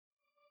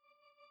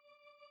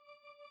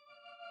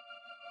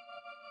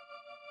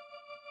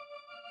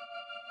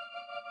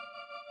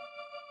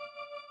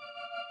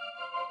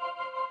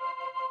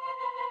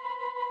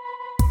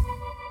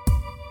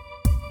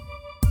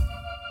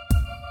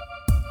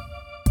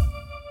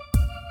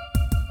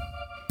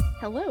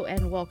Hello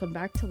and welcome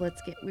back to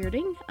Let's Get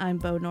Weirding. I'm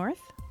Bo North.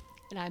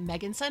 And I'm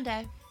Megan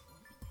Sunday.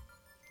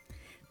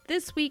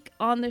 This week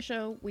on the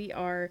show, we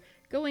are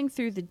going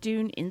through the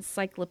Dune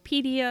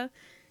Encyclopedia.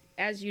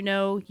 As you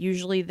know,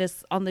 usually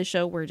on the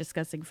show, we're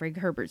discussing Frank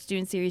Herbert's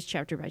Dune series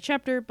chapter by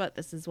chapter, but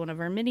this is one of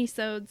our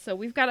mini-sodes, so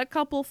we've got a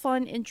couple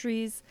fun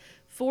entries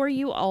for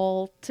you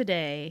all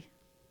today.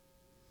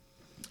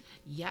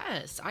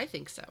 Yes, I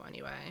think so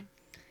anyway.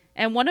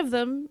 And one of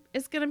them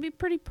is going to be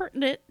pretty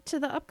pertinent to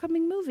the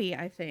upcoming movie,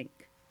 I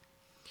think.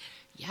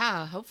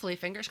 Yeah, hopefully,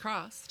 fingers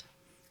crossed.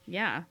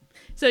 Yeah.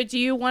 So do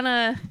you want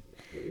to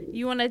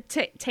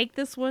take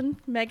this one,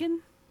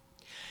 Megan?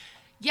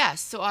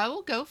 Yes, so I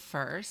will go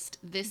first.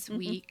 This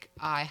week,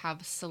 I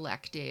have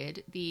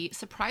selected the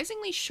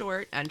surprisingly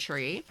short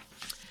entry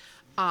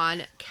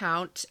on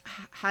Count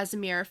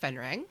Casimir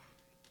Fenring.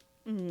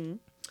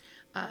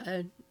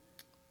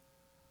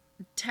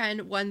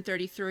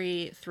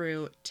 10-133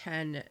 through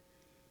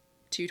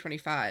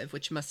 10-225,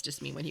 which must just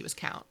mean when he was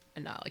Count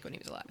and not like when he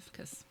was alive,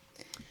 because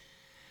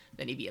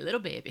then he'd be a little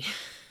baby.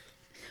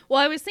 Well,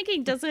 I was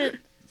thinking, does it...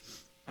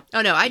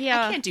 Oh, no, I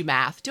can't do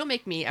math. Don't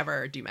make me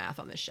ever do math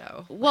on this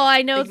show. Well,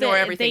 I know ignore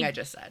that everything I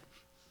just said.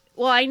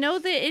 Well, I know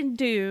that in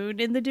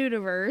Dune, in the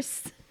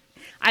Duneverse,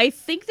 I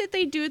think that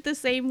they do it the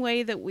same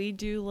way that we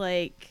do,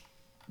 like,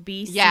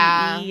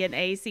 BCE and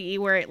ACE,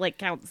 where it, like,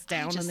 counts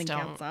down and then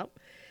counts up.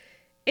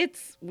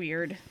 It's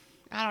weird.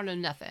 I don't know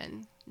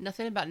nothing.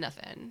 Nothing about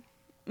nothing.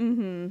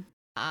 Mm-hmm.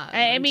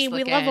 I mean,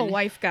 we love a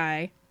wife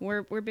guy.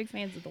 We're big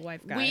fans of the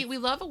wife guy. We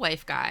love a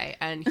wife guy,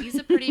 and he's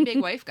a pretty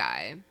big wife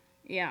guy.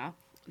 Yeah.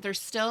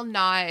 There's no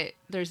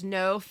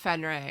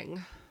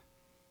Fenring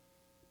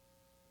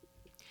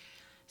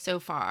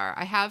so far.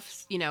 I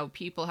have,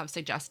 people have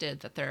suggested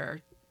that they're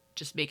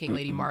just making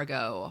Lady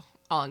Margot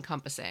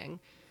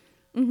all-encompassing.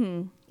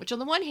 Mm-hmm. Which on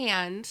the one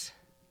hand,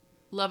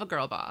 love a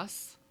girl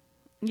boss.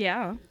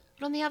 Yeah.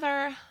 But on the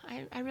other,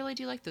 I really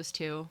do like those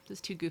two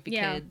goofy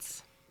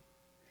kids.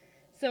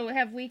 So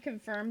have we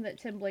confirmed that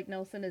Tim Blake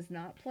Nelson is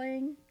not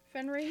playing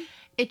Fenring?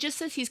 It just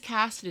says he's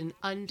cast in an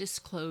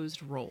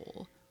undisclosed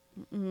role.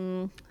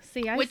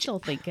 See, I still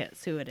think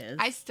it's who it is.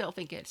 I still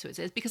think it's who it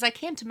is, because I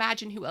can't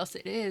imagine who else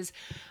it is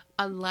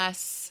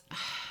unless...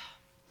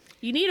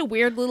 You need a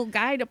weird little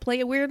guy to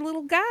play a weird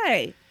little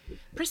guy.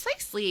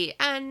 Precisely,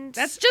 and...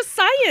 That's just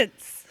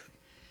science.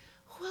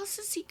 Who else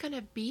is he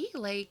gonna be?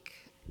 Like...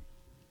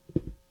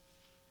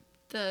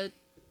 The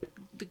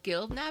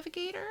guild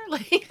navigator?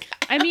 Like...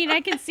 I mean,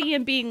 I can see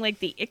him being like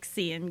the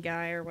Ixian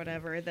guy or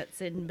whatever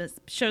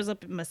shows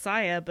up in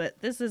Messiah,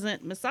 but this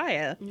isn't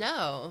Messiah.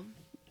 No.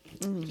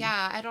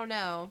 Yeah, I don't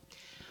know.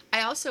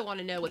 I also want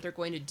to know what they're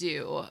going to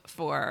do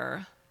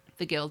for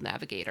the guild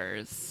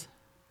navigators.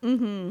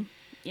 Mm-hmm.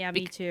 Yeah,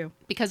 me too.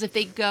 Because if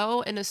they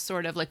go in a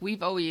sort of, like,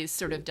 we've always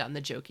sort of done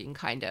the joking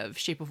kind of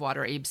Shape of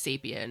Water, Abe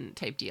Sapien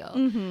type deal.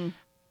 Mm-hmm.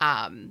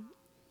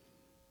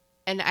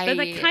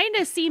 But it kind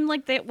of seemed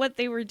like what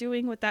they were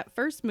doing with that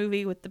first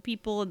movie with the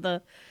people in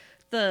the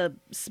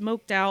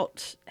smoked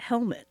out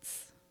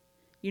helmets.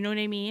 You know what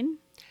I mean?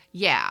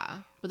 Yeah.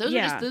 But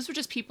those were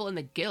just people in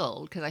the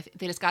guild, because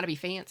they just got to be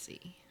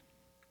fancy.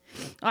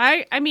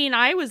 I mean,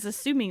 I was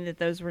assuming that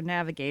those were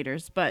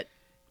navigators, but...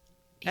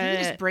 You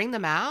can just bring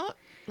them out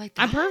like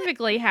that? I'm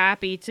perfectly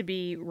happy to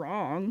be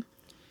wrong.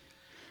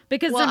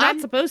 Because they're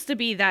not supposed to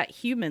be that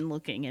human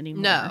looking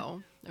anymore.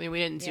 No. I mean, we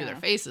didn't see what their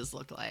faces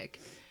looked like.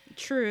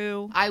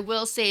 True. I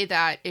will say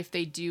that if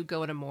they do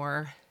go in a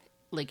more,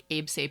 like,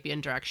 Abe Sapien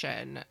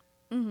direction,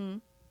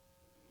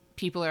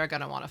 people are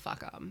going to want to fuck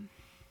them.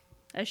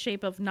 A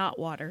shape of not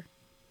water.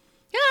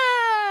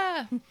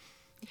 Yeah!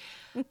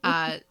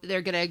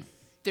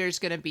 There's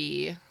going to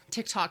be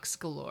TikToks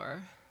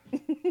galore.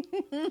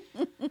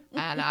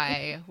 And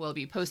I will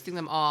be posting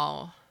them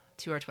all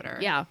to our Twitter.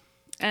 Yeah.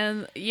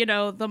 And,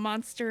 the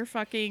monster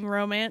fucking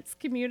romance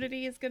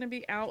community is going to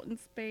be out in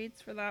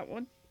spades for that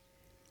one.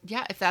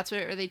 Yeah, if that's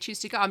where they choose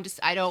to go.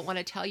 I don't want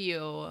to tell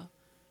you,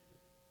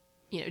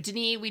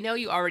 Denis, we know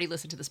you already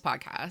listened to this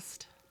podcast.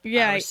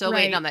 Yeah, we're still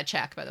waiting on that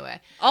check, by the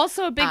way.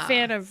 Also a big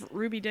fan of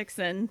Ruby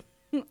Dixon.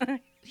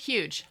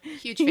 Huge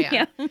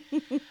fan.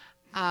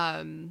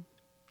 Yeah.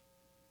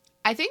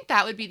 I think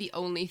that would be the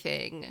only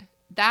thing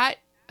that,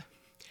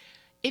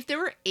 if there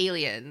were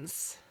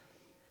aliens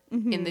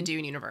in the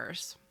Dune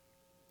universe,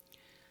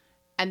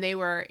 and they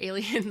were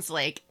aliens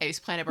like Ice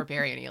Planet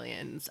Barbarian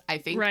aliens, I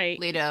think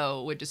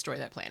Leto would destroy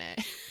that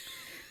planet.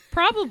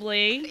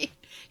 Probably.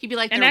 He'd be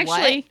like, they're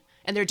what?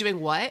 And they're doing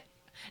what?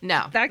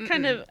 No. That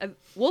kind of...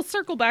 we'll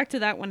circle back to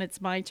that when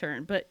it's my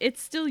turn, but it's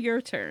still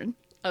your turn.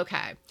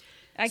 Okay.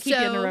 I keep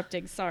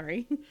interrupting,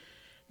 sorry.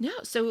 No,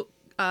 so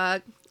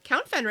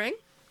Count Fenring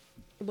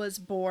was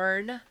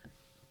born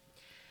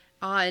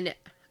on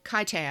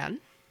Khitan,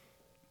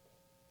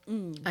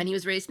 and he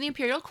was raised in the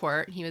Imperial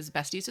Court. He was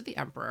besties with the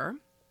Emperor.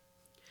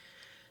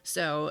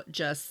 So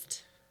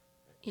just,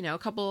 a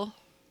couple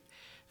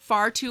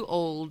far too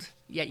old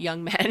yet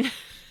young men.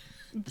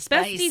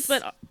 Besties,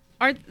 but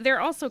they're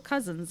also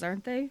cousins,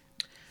 aren't they?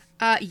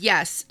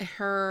 Yes.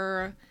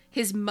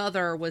 His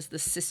mother was the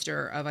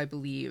sister of, I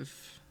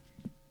believe,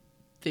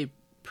 the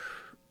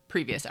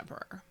previous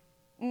emperor.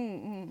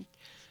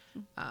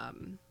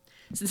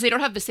 Since they don't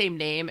have the same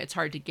name, it's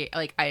hard to get,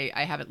 like,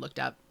 I haven't looked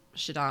up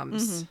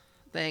Shaddam's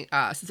thing.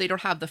 Since they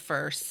don't have the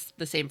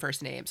same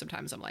first name,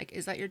 sometimes I'm like,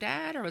 is that your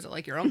dad or was it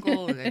like your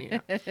uncle? And then, you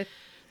know,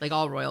 like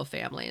all royal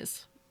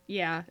families.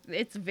 Yeah,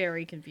 it's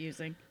very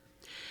confusing.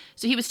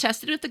 So he was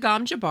tested with the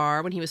Gom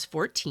Jabbar when he was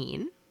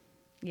 14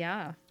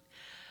 Yeah.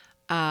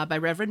 by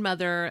Reverend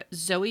Mother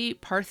Zoe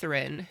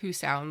Partherin, who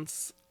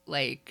sounds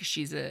like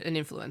she's an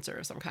influencer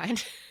of some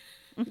kind.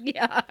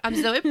 Yeah.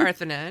 I'm Zoe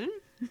Partherin.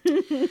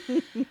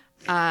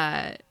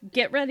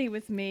 Get ready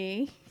with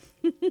me.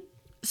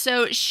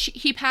 So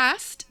he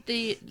passed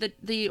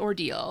the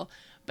ordeal,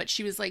 but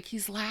she was like,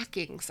 he's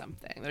lacking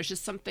something. There's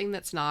just something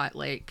that's not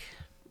like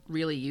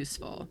really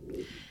useful.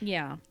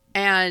 Yeah.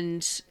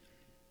 And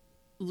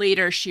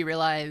later she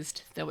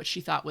realized that what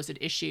she thought was an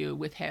issue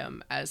with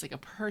him as like a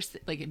person,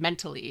 like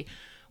mentally,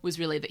 was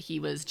really that he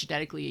was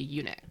genetically a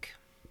eunuch.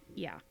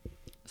 Yeah.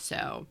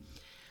 So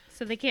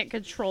they can't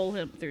control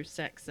him through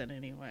sex in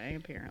any way,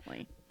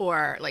 apparently.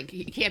 Or like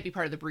he can't be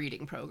part of the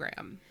breeding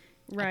program,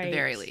 Right. at the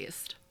very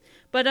least.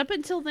 But up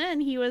until then,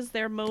 he was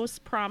their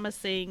most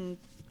promising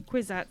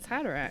Kwisatz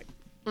Haderach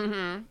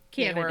They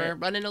candidate. were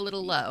running a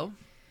little low.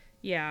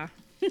 Yeah.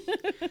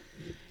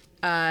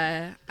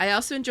 I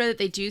also enjoy that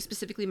they do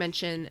specifically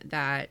mention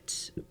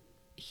that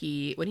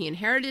when he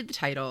inherited the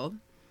title,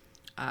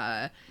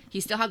 he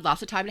still had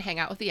lots of time to hang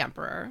out with the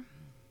emperor,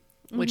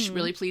 which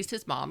really pleased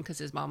his mom because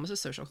his mom was a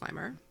social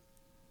climber.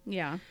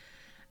 Yeah.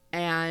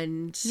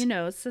 And You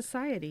know,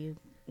 society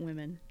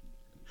women.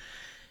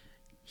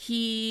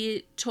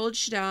 he told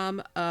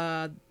Shaddam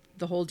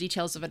the whole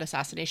details of an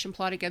assassination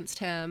plot against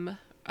him,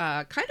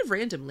 kind of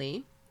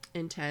randomly,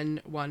 in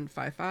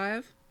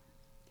 10155,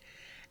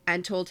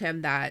 and told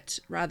him that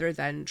rather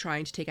than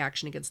trying to take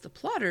action against the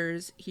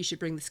plotters, he should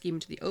bring the scheme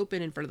to the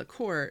open in front of the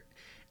court,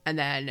 and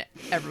then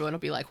everyone will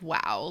be like,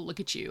 wow, look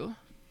at you.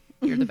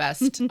 You're the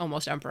best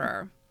almost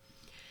emperor.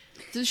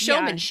 The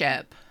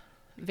showmanship,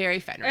 very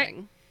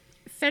Fenring.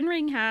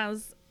 Fenring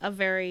has a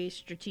very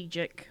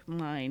strategic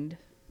mind.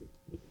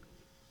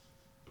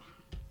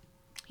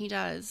 He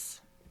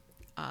does.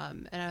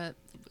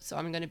 So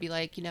I'm going to be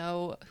like, you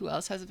know, who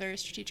else has a very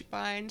strategic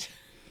mind?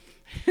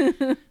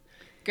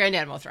 Grand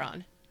Admiral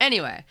Thrawn.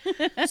 Anyway,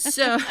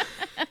 so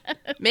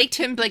make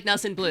Tim Blake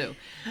Nelson blue.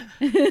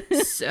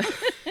 So,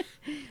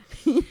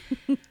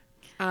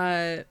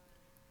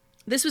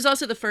 this was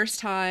also the first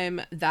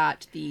time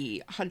that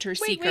the hunter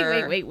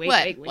seeker. Wait.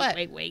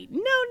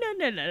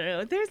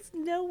 No. There's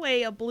no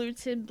way a blue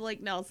Tim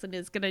Blake Nelson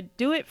is gonna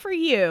do it for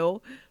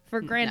you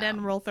for Grand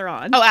Admiral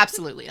Thrawn. Oh,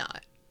 absolutely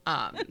not.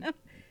 I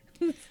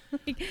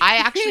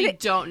actually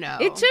don't know.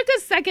 It took a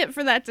second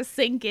for that to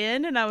sink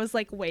in, and I was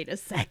like, "Wait a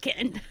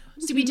second."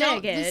 So we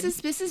don't. This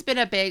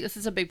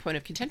is a big point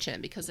of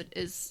contention because it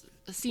is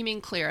seeming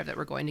clear that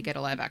we're going to get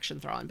a live action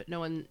Thrawn, but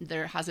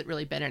there hasn't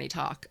really been any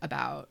talk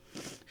about.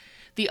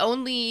 The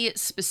only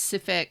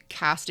specific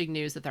casting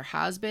news that there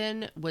has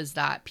been was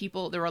that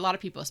there were a lot of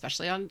people,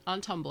 especially on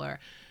Tumblr,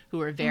 who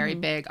were very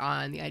big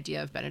on the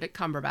idea of Benedict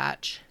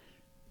Cumberbatch.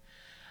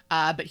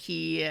 But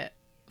he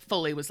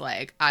fully was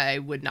like, I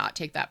would not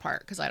take that part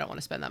because I don't want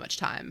to spend that much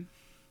time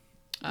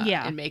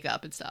in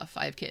makeup and stuff.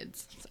 I have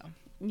kids, so.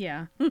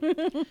 Yeah.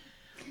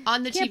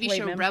 On the Can't TV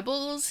blame show him.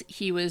 Rebels,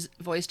 he was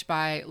voiced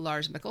by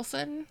Lars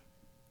Mikkelsen,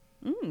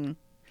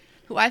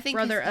 who I think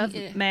Brother of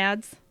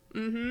Mads.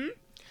 Mm-hmm.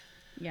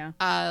 Yeah.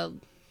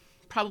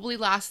 Probably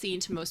last seen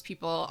to most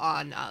people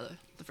on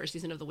the first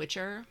season of The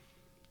Witcher.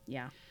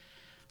 Yeah.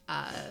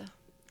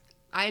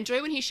 I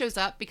enjoy when he shows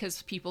up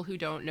because people who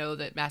don't know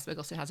that Mads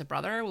Mikkelsen has a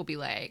brother will be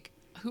like,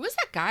 who was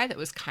that guy that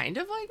was kind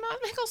of like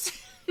Mads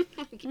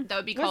Mikkelsen? That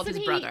would be called Wasn't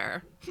his he-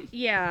 brother.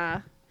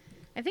 Yeah.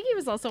 I think he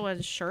was also on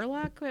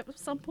Sherlock at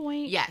some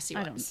point. Yes, he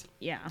was.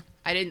 Yeah.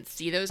 I didn't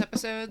see those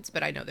episodes,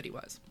 but I know that he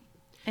was.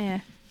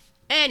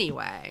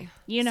 Anyway.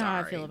 You know how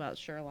I sorry. feel about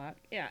Sherlock.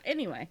 Yeah.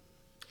 Anyway.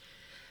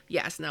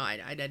 Yes, no,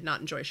 I did not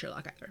enjoy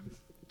Sherlock either.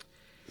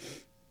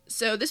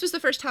 So this was the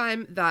first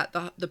time that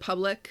the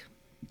public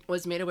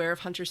was made aware of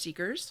hunter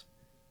seekers.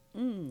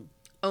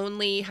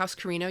 Only House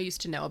Carino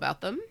used to know about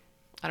them.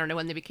 I don't know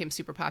when they became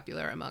super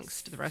popular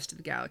amongst the rest of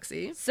the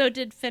galaxy. So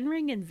did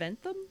Fenring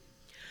invent them?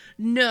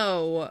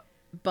 No,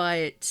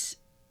 but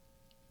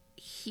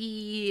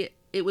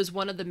it was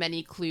one of the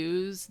many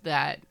clues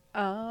that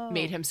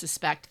made him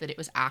suspect that it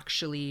was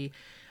actually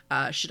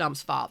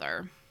Shaddam's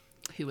father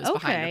who was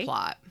behind the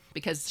plot.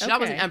 Because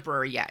Shaddam wasn't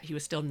emperor yet. He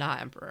was still not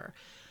emperor.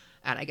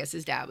 And I guess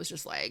his dad was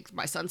just like,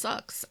 my son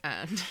sucks,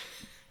 and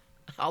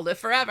I'll live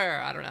forever.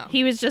 I don't know.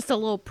 He was just a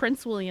little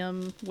Prince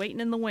William waiting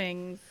in the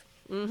wings.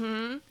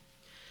 Mm-hmm.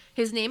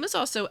 His name is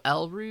also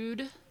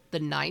Elrude the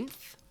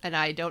Ninth, and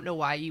I don't know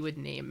why you would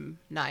name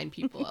 9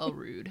 people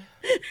Elrude.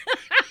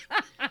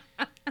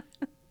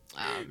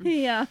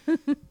 Yeah.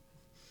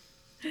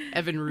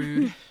 Evan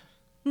Rude.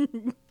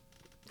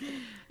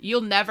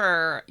 You'll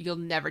never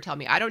tell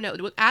me. I don't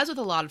know. As with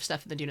a lot of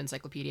stuff in the Dune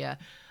Encyclopedia,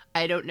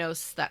 I don't know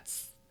if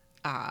that's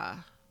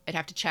I'd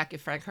have to check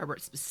if Frank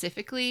Herbert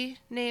specifically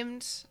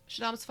named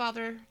Shaddam's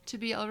father to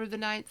be Elrond the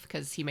Ninth,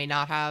 because he may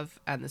not have,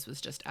 and this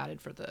was just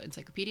added for the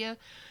encyclopedia.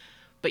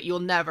 But you'll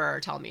never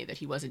tell me that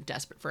he wasn't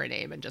desperate for a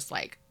name and just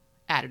like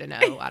added an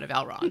O out of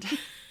Elrond.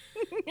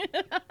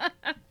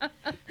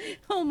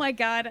 Oh my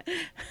god.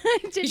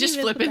 He's just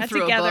flipping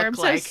through a book. I'm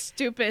like, so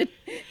stupid.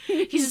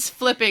 He's just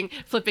flipping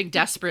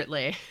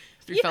desperately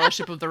through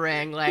Fellowship of the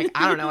Ring. Like,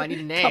 I don't know, I need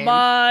a name.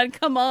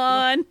 Come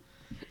on.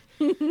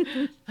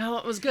 Oh,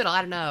 it was good.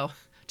 I don't know.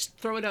 Just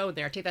throw an O in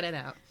there. Take that N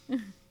out.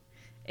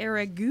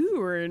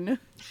 Aragorn.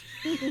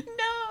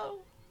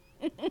 No.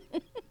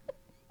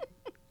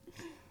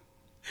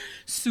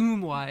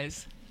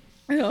 Soom-wise.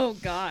 Oh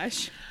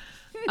gosh.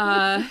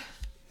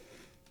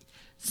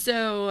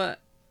 So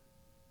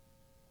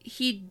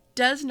he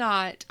does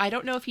not, I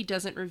don't know if he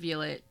doesn't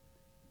reveal it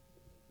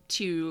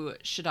to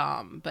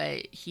Shaddam,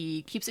 but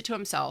he keeps it to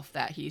himself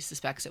that he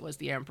suspects it was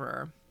the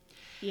Emperor.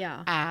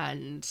 Yeah.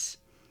 And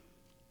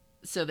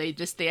so they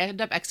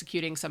end up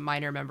executing some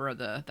minor member of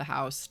the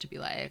house to be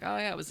like, oh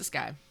yeah, it was this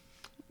guy.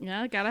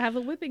 Yeah, gotta have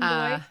a whipping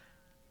boy.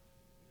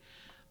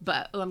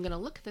 But I'm gonna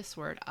look this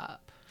word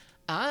up.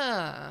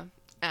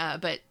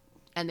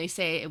 And they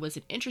say it was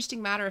an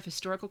interesting matter of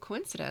historical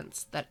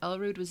coincidence that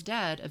Elrond was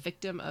dead, a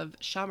victim of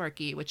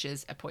Shamarki, which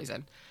is a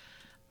poison,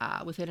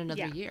 within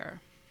another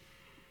year.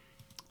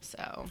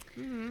 So,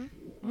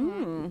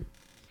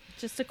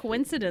 Just a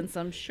coincidence,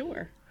 I'm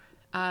sure.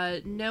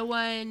 no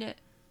one,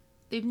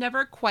 they've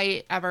never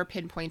quite ever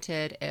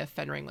pinpointed if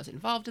Fenring was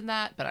involved in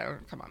that, but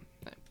come on.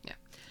 Yeah.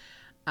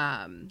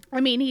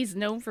 I mean, he's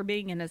known for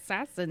being an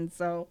assassin,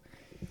 so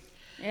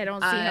I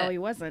don't see how he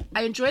wasn't.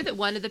 I enjoy that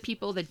one of the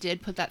people that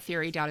did put that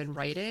theory down in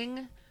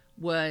writing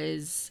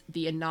was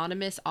the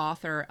anonymous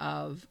author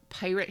of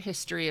Pirate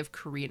History of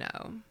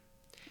Carino,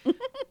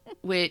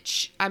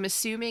 which I'm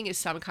assuming is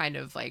some kind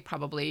of like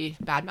probably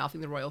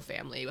bad-mouthing the royal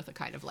family with a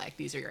kind of like,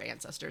 these are your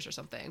ancestors or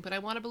something. But I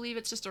want to believe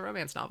it's just a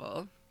romance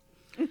novel.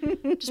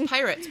 Just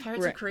pirates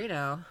right. Of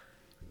Carino.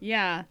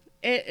 Yeah,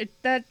 it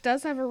that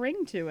does have a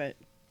ring to it.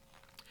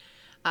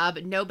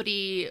 But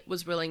nobody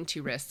was willing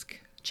to risk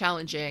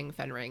challenging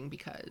Fenring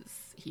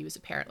because he was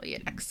apparently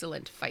an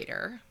excellent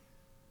fighter.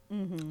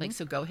 Like,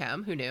 so go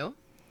him. Who knew?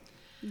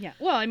 Yeah.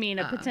 Well, I mean,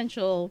 a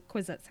potential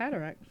Kwisatz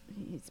Haderach,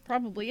 he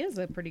probably is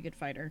a pretty good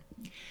fighter.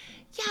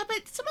 Yeah,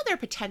 but some of their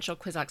potential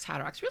Kwisatz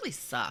Haderachs really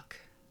suck.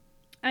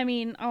 I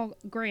mean,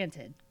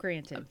 granted.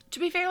 To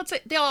be fair, let's say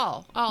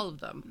all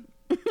of them.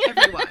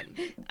 Everyone.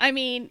 I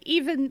mean,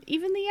 even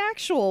the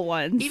actual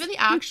ones. Even the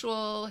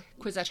actual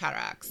Kwisatz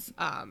Haderachs.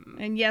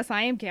 And yes,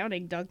 I am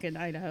counting Duncan,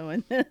 Idaho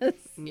in this.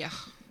 Yeah,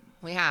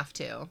 we have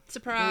to.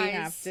 Surprise. We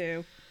have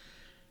to.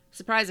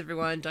 Surprise,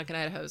 everyone. Duncan,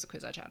 Idaho is a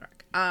Kwisatz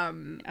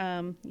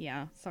Haderach.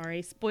 Yeah,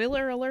 sorry.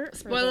 Spoiler alert.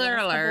 Spoiler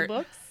alert.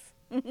 Books.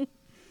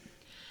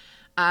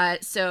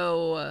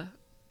 So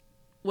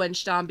when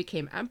Shaddam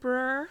became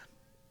emperor,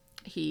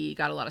 he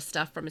got a lot of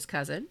stuff from his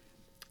cousin.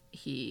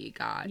 He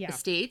got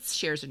estates,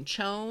 shares in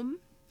Chom,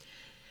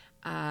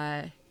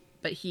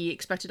 but he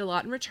expected a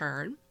lot in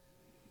return.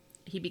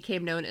 He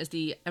became known as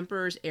the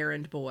Emperor's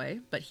errand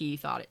boy, but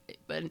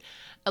but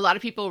a lot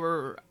of people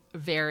were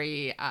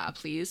very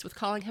pleased with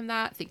calling him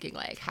that, thinking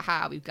like,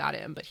 haha, we've got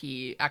him, but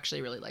he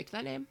actually really liked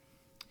that name.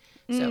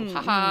 So,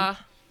 haha.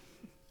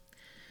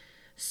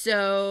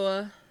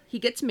 So he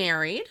gets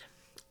married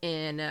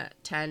in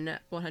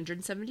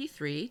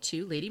 10173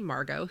 to Lady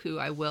Margot, who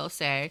I will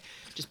say,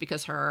 just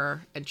because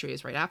her entry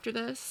is right after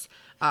this,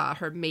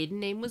 her maiden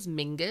name was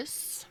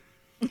Mingus.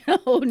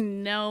 Oh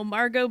no,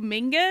 Margot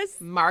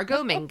Mingus?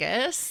 Margot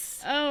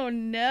Mingus. Oh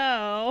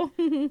no.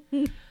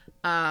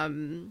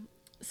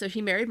 So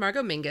he married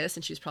Margot Mingus,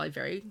 and she was probably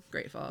very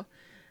grateful.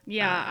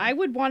 Yeah, I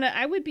would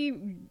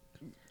be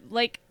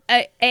like,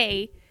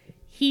 A,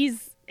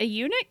 he's a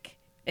eunuch,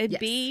 and yes.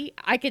 B,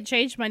 I could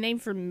change my name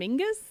for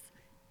Mingus.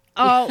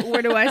 Oh,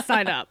 where do I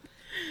sign up?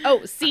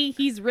 Oh, see,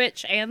 he's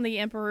rich and the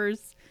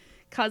Emperor's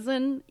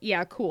cousin.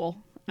 Yeah, cool.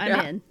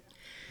 I'm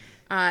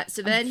in.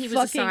 So then he was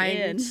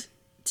assigned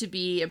to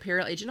be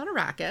Imperial Agent on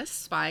Arrakis,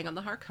 spying on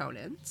the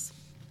Harkonnens.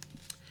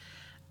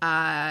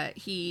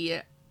 He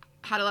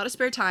had a lot of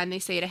spare time, they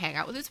say, to hang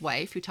out with his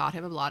wife, who taught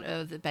him a lot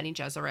of the Bene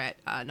Gesserit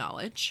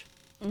knowledge.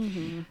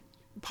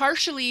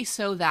 Partially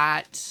so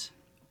that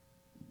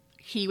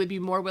he would be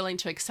more willing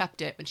to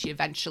accept it when she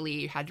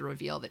eventually had to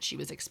reveal that she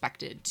was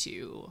expected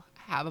to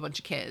have a bunch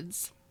of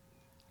kids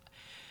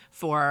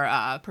for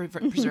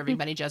preserving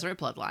Bene Gesserit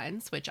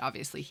bloodlines, which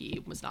obviously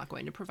he was not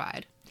going to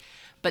provide.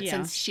 But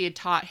since she had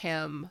taught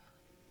him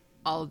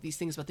all of these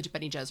things about the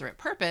Bene Gesserit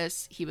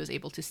purpose, he was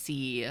able to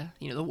see,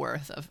 the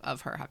worth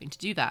of her having to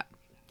do that.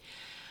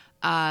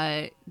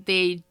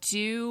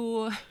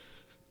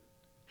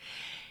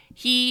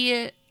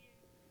 He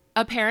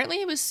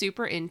apparently was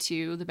super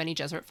into the Bene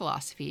Gesserit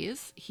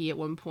philosophies. He at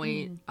one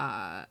point,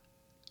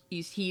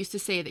 he used to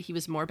say that he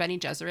was more Bene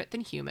Gesserit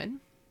than human,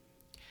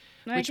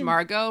 which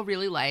Margot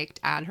really liked,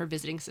 and her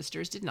visiting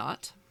sisters did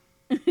not.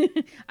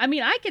 I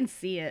mean, I can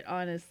see it,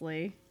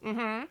 honestly.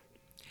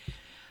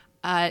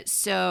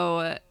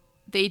 So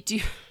they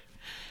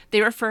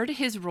They refer to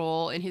his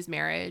role in his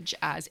marriage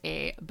as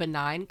a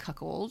benign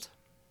cuckold.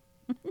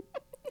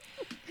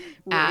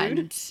 Rude.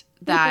 And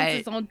that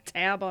It's his own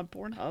tab on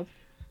Pornhub.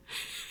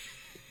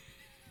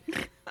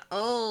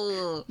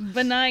 oh,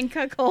 Benign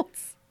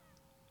cuckolds.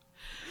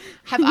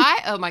 have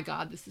I? Oh my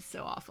God, this is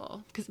so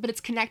awful. But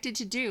it's connected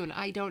to Dune.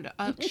 I don't know.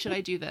 Should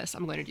I do this?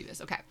 I'm going to do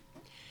this. Okay.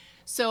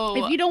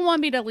 So If you don't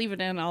want me to leave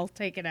it in, I'll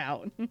take it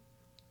out.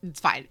 it's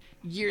fine.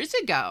 Years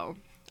ago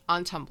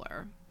on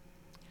Tumblr,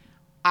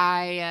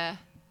 I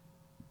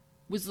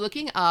was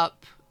looking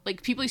up,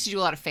 like, people used to do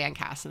a lot of fan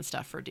casts and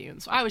stuff for Dune.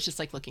 So I was just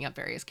like looking up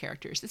various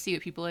characters to see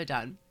what people had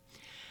done.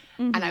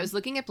 And I was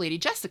looking up Lady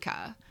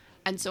Jessica.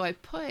 And so I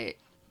put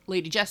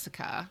Lady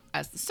Jessica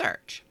as the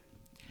search.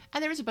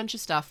 And there was a bunch of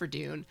stuff for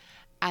Dune.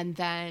 And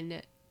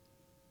then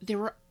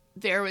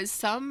there was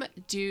some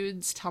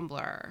dude's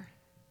Tumblr,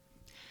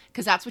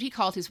 because that's what he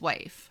called his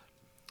wife.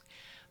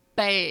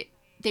 But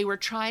they were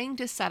trying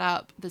to set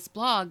up this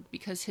blog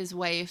because his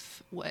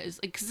wife was,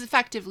 like, because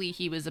effectively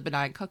he was a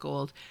benign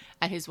cuckold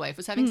and his wife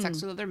was having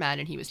sex with other men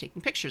and he was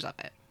taking pictures of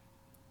it.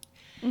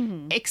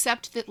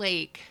 Except that,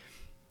 like,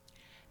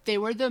 they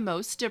were the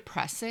most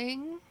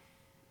depressing.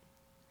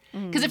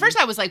 Because at first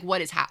I was like,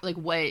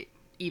 what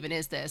even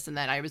is this? And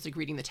then I was like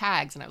reading the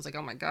tags and I was like,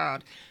 oh my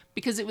God.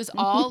 Because it was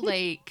all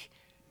like,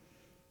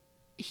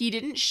 he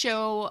didn't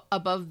show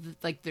above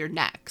like their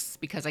necks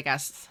because I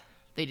guess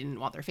they didn't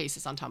want their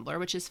faces on Tumblr,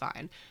 which is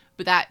fine.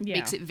 But that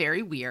makes it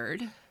very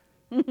weird.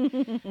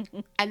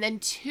 And then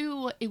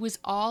 2, it was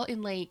all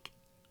in like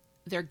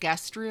their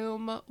guest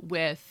room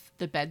with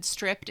the bed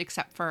stripped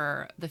except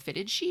for the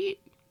fitted sheet.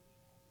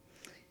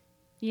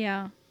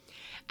 Yeah.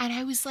 And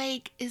I was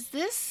like, is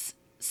this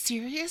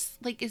serious?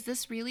 Like, is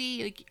this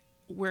really, like,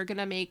 we're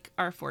gonna make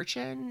our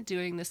fortune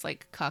doing this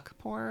like cuck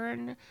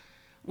porn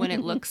when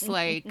it looks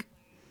like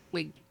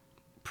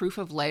proof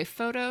of life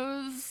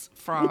photos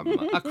from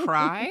a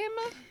crime?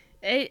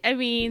 I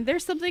mean,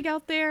 there's something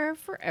out there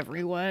for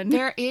everyone.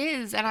 There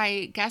is. And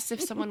I guess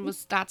if someone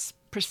was, that's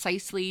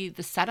precisely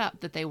the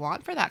setup that they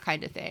want for that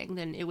kind of thing,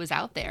 then it was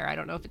out there. I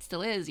don't know if it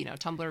still is. You know,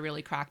 Tumblr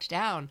really cracked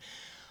down.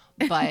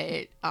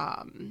 But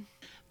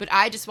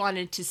I just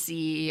wanted to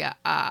see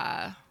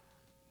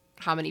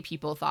how many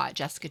people thought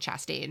Jessica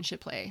Chastain should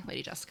play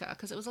Lady Jessica,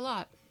 because it was a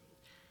lot.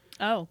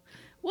 Oh,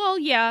 well,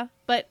 yeah,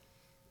 but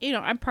you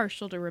know, I'm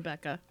partial to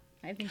Rebecca.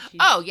 I think she's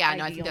I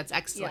think that's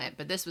excellent. Yeah.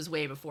 But this was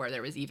way before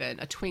there was even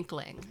a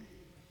twinkling.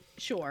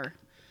 Sure.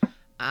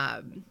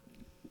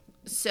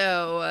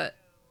 So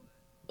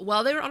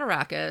while they were on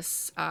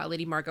Arrakis,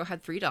 Lady Margot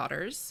had 3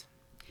 daughters: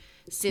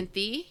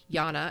 Cynthia,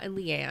 Yana, and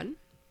Leanne.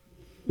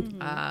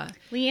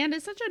 Leanne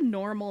is such a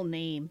normal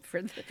name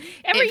for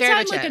every very time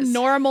much like is. a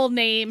normal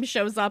name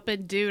shows up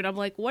in Dune. I'm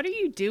like, what are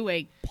you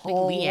doing,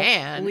 Paul?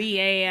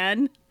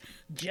 Leanne,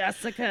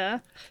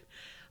 Jessica.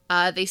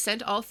 They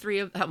sent all 3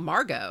 of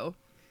Margot.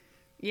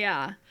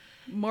 Yeah,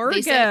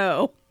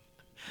 Margot.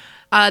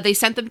 They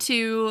sent them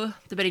to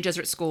the Bene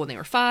Gesserit school when they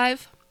were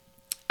 5.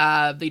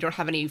 They don't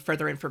have any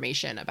further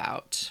information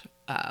about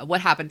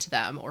what happened to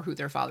them or who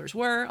their fathers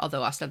were,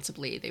 although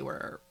ostensibly they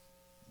were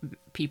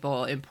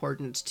people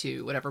important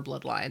to whatever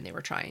bloodline they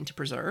were trying to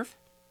preserve.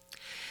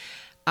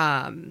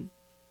 A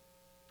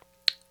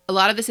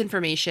lot of this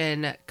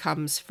information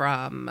comes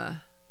from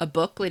a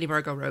book Lady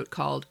Margot wrote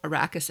called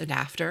Arrakis and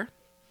After,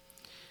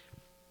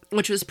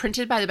 which was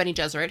printed by the Bene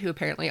Gesserit, who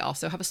apparently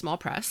also have a small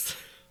press.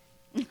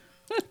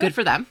 Good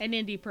for them. An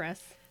indie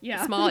press.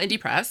 Yeah. Small indie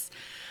press.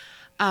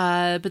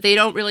 But she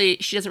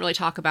doesn't really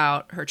talk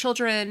about her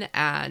children,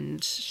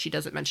 and she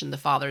doesn't mention the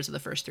fathers of the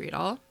first 3 at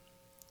all.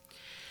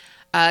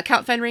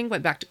 Count Fenring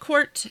went back to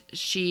court.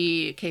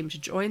 She came to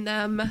join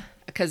them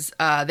because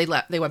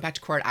they went back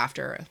to court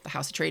after the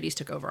House Atreides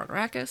took over on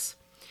Arrakis.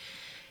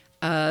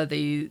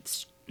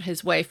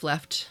 His wife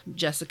left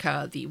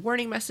Jessica the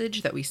warning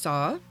message that we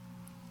saw.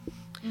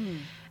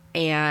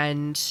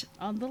 And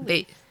On the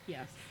leaf.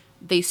 Yes.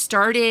 they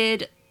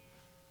started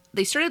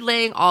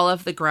laying all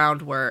of the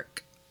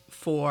groundwork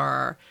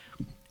for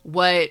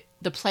what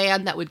the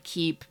plan that would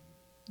keep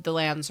the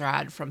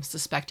Landsraad from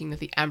suspecting that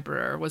the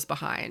Emperor was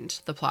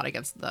behind the plot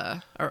against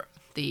the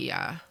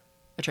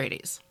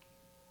Atreides.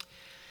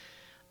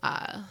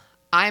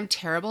 I'm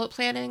terrible at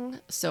planning,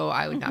 so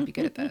I would not be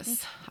good at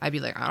this. I'd be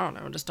like, I don't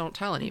know, just don't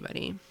tell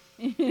anybody.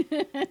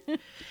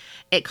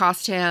 It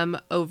cost him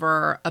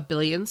over 1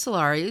 billion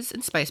Solaris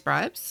in spice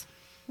bribes.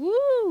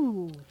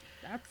 Woo!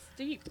 That's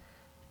steep.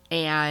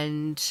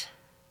 And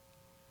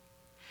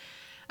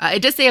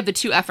it does say of the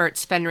 2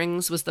 efforts,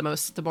 Fenring's was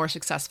the more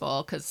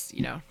successful because,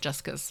 you know,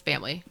 Jessica's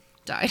family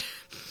died.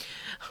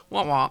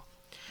 Wah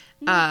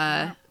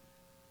wah.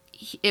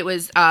 It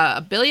was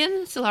 1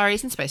 billion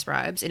Solaris in spice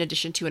bribes, in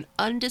addition to an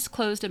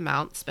undisclosed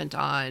amount spent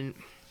on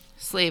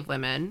slave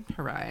women,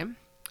 hooray,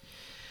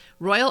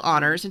 royal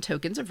honors and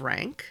tokens of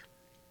rank.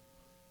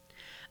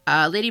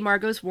 Lady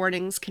Margot's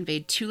warnings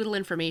conveyed too little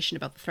information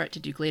about the threat to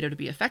Duke Leto to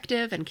be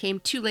effective and came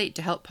too late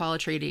to help Paul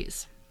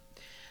Atreides.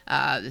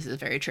 This is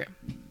very true.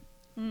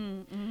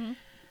 Mm-hmm.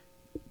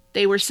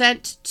 They were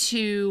sent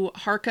to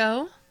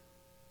Harco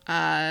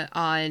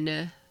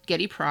on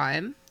Getty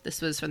Prime.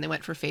 This was when they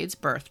went for Fade's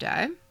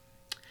birthday.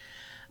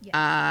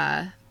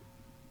 Yes.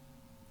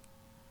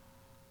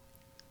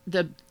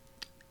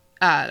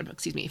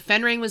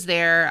 Fenring was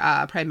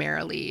there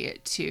primarily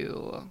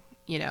to,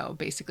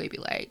 basically be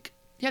like,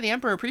 yeah, the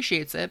Emperor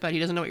appreciates it, but he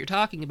doesn't know what you're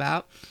talking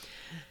about.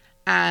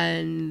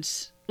 And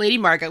Lady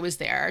Margot was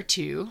there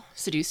to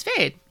seduce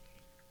Fade.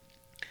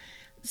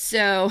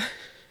 So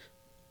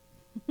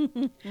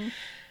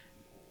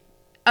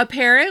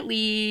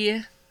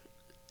apparently,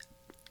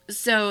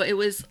 it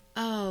was,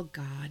 oh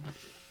God.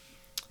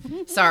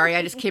 Sorry,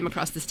 I just came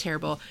across this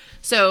terrible.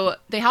 So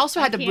they also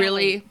had to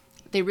really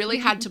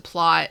had to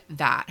plot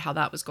how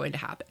that was going to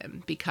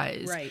happen,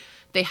 because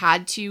they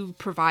had to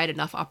provide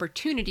enough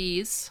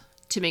opportunities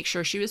to make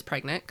sure she was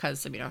pregnant,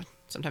 because,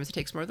 sometimes it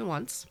takes more than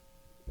once.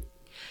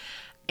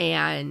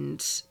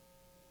 And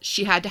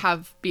she had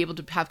to be able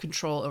to have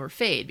control over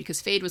Fade, because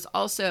Fade was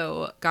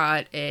also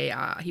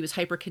he was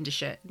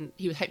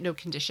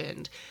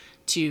hypno-conditioned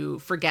to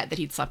forget that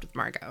he'd slept with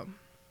Margot,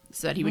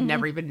 so that he would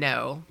never even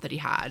know that he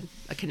had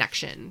a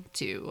connection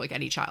to, like,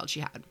 any child she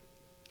had.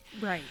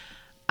 Right.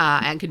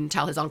 And couldn't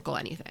tell his uncle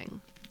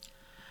anything.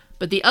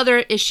 But the other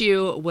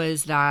issue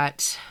was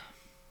that,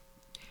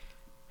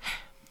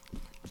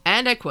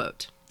 and I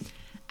quote,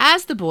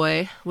 "As the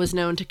boy was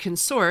known to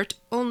consort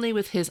only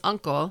with his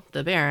uncle,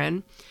 the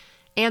Baron,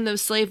 and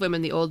those slave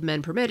women the old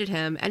men permitted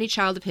him, any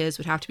child of his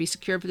would have to be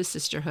secured for the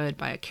sisterhood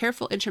by a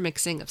careful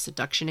intermixing of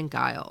seduction and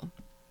guile."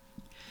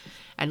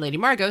 And Lady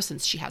Margot,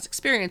 since she has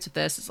experience with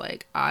this, is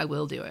like, I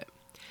will do it.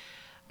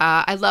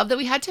 I love that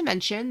we had to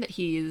mention that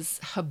he's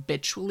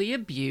habitually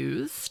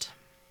abused.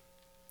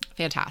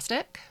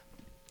 Fantastic.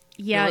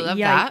 Yeah, really love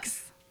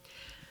yikes.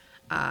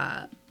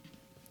 That.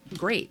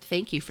 Great,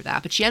 thank you for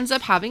that. But she ends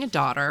up having a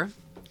daughter.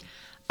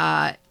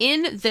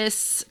 In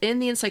the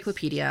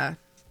encyclopedia,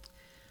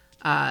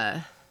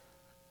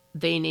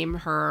 they name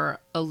her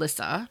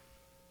Alyssa.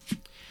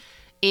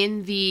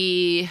 In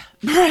the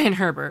Brian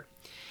Herbert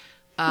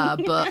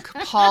book,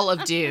 Paul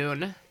of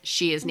Dune,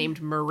 she is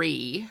named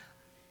Marie.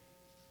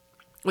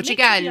 Which,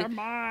 again,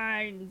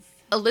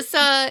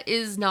 Alyssa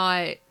is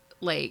not,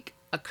 like,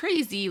 a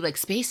crazy, like,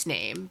 space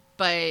name,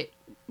 but...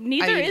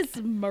 Neither is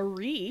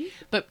Marie.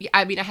 But,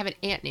 I have an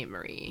aunt named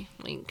Marie.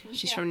 Like,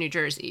 she's from New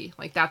Jersey.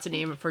 Like, that's a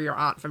name for your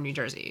aunt from New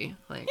Jersey.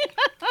 Like,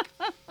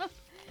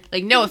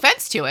 like, no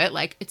offense to it.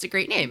 Like, it's a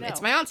great name. No.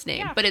 It's my aunt's name.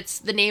 Yeah. But it's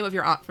the name of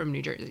your aunt from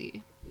New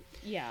Jersey.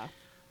 Yeah.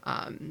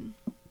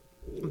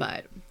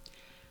 But...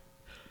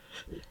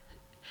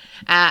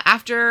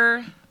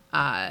 after...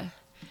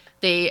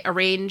 they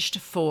arranged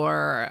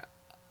for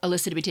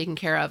Alyssa to be taken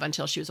care of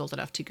until she was old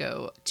enough to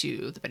go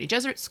to the Bene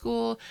Gesserit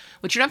school,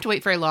 which you don't have to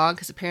wait very long,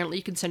 because apparently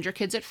you can send your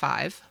kids at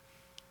 5.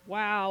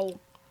 Wow.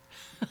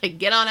 Like,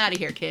 get on out of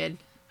here, kid.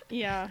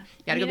 Yeah.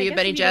 You gotta go be a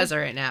Bene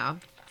Gesserit now.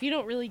 If you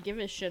don't really give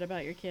a shit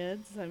about your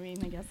kids, I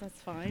guess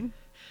that's fine.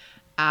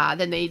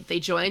 Then they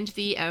joined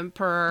the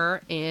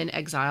Emperor in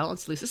exile on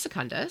Seleucus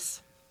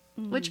Secundus,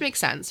 which makes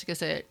sense,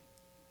 because it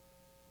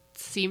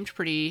seemed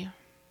pretty...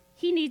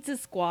 He needs a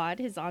squad,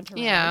 his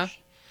entourage. Yeah.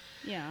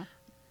 Yeah.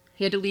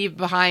 He had to leave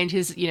behind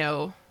his,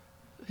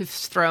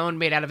 his throne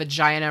made out of a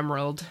giant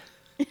emerald.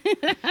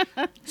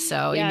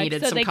 So he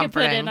needed some comforting. So they could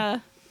put in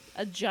a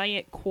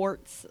giant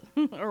quartz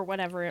or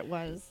whatever it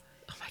was.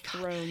 Oh my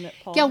God. Throne that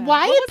Paul had.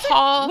 Why did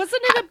Paul...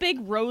 Wasn't it a big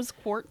rose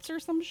quartz or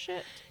some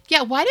shit?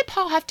 Yeah, why did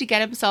Paul have to get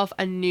himself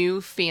a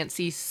new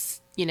fancy,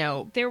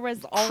 there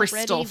was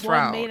crystal already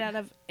throne? One made out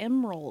of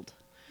emerald.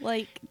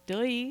 Like,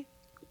 duh.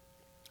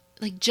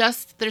 Like,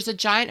 there's a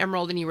giant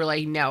emerald, and you were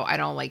like, no, I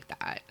don't like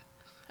that.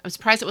 I'm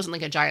surprised it wasn't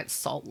like a giant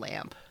salt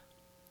lamp.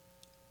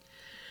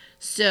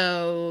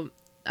 So,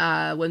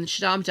 when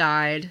Shaddam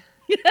died...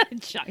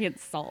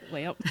 Giant salt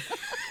lamp.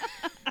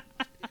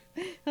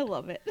 I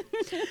love it.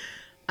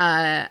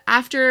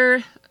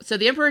 So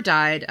the Emperor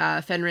died,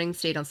 Fenring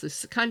stayed on Seleucus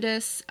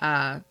Secundus,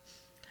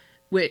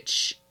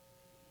 which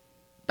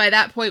by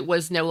that point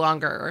was no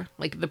longer,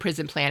 like, the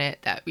prison planet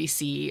that we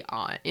see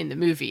in the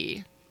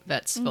movie.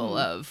 That's full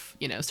of,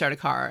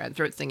 Sardaukar and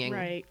throat singing.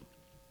 Right.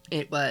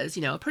 It was,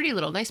 a pretty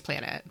little nice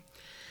planet.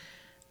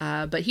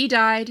 But he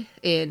died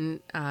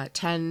in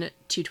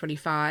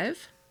 10-225.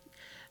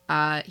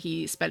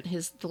 He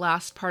spent the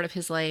last part of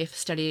his life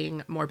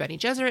studying more Bene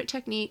Gesserit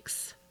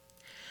techniques.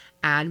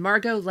 And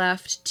Margot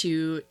left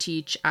to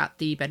teach at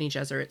the Bene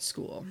Gesserit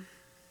school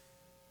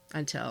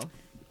until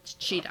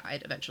she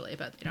died eventually.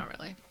 But they don't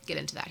really get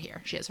into that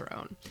here. She has her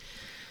own.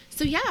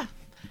 So, yeah.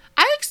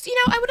 I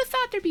would have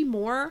thought there'd be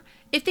more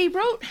if they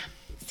write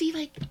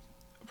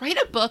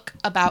a book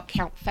about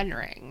Count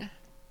Fenring.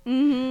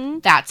 Mm-hmm.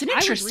 That's an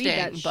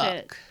interesting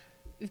book.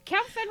 Shit.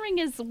 Count Fenring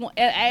is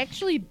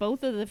actually,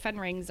 both of the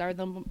Fenrings are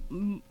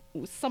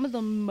some of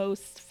the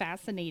most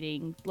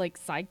fascinating, like,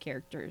 side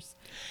characters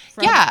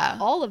from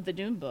all of the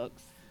Dune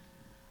books.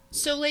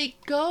 So, like,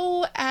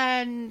 go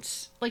and,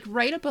 like,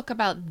 write a book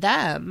about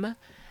them,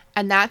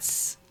 and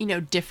that's,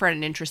 different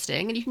and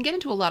interesting, and you can get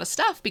into a lot of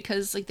stuff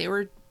because, like, they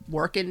were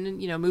working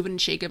and, moving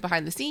and shaking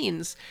behind the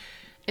scenes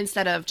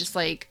instead of just,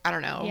 like, I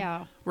don't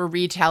know, we're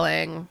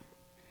retelling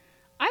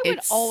I would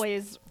it's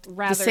always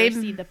rather same-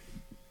 see the.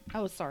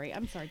 Oh, sorry.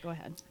 I'm sorry. Go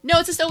ahead. No,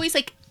 it's just always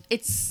like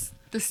it's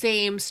the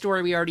same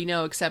story we already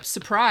know, except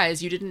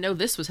surprise, you didn't know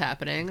this was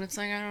happening, and it's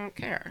like I don't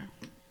care.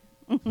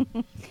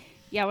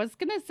 Yeah, I was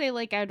gonna say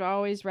like I'd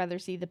always rather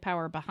see the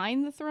power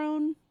behind the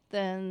throne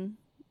than,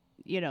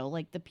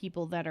 like the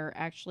people that are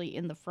actually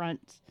in the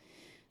front,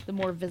 the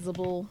more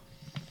visible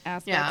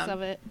aspects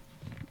of it.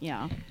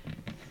 Yeah.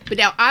 But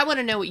now I want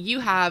to know what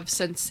you have,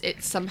 since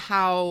it's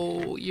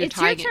somehow you're It's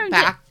tying your turn it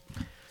back.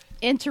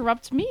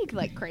 Interrupt me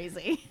like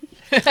crazy.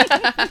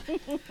 I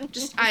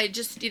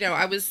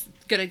was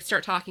gonna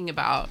start talking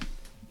about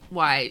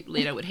why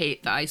Leda would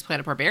hate the Ice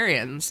Planet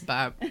Barbarians,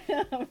 but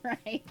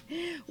Right.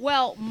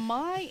 Well,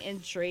 my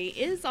entry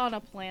is on a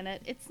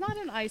planet. It's not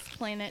an ice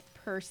planet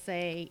per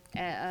se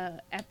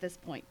at this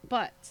point,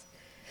 but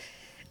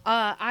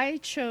I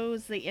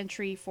chose the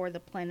entry for the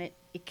planet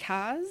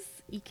Icaz.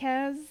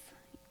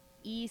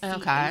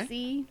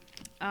 ECAZ.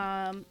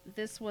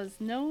 This was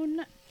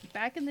known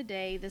back in the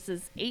day. This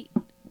is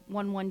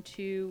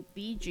 8112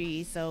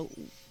 BG, so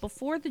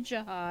before the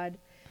Jihad,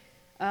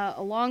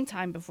 a long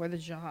time before the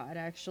Jihad,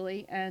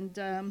 actually.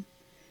 And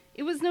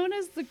it was known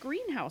as the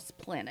greenhouse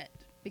planet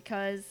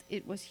because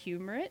it was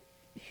humid,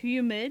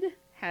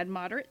 had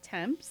moderate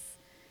temps.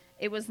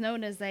 It was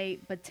known as a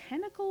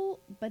botanical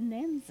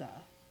bonanza.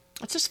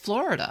 it's just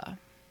Florida.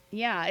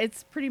 Yeah,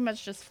 it's pretty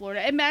much just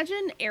Florida.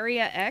 Imagine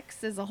Area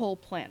X is a whole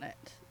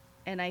planet.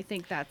 And I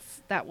think that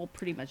will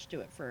pretty much do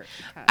it for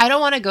Icaz. I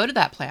don't want to go to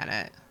that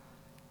planet.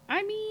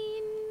 I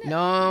mean,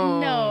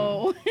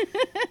 No.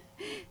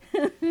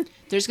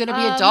 There's gonna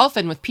be a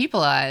dolphin with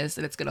people eyes,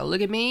 and it's gonna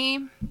look at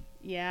me.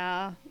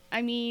 Yeah.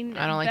 I mean,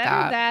 I don't like better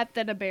that. that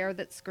than a bear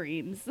that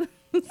screams.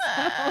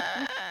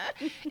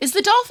 Is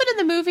the dolphin in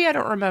the movie? I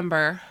don't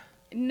remember.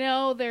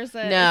 No, there's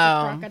a, No.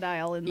 it's a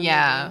crocodile in the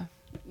Yeah.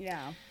 movie.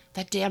 Yeah.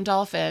 That damn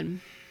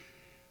dolphin.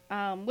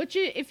 Which,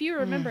 if you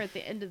remember, at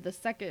the end of the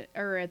second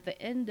or at the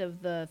end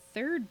of the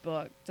third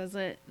book,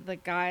 doesn't the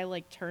guy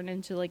like turn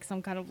into like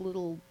some kind of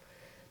little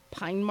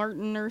pine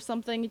marten or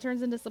something? He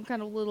turns into some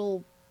kind of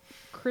little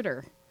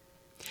critter.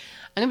 I'm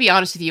gonna be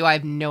honest with you. I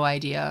have no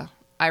idea.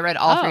 I read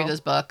all three of Oh. those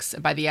books,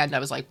 and by the end, I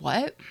was like,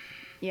 "What?"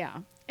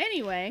 Yeah.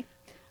 Anyway,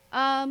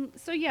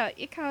 so yeah,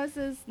 Icaz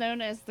is known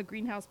as the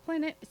greenhouse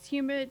planet. It's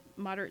humid,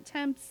 moderate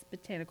temps,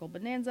 botanical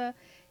bonanza.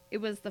 It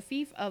was the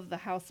fief of the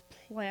house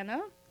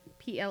Plana,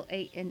 Plana.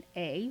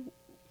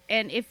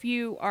 And if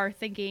you are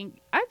thinking,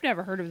 I've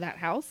never heard of that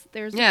house,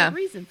 there's a good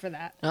reason for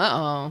that.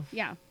 Uh-oh.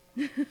 Yeah.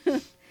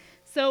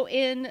 So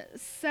in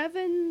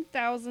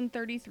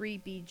 7033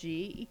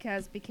 BG,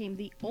 Icaz became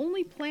the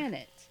only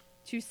planet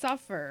to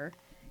suffer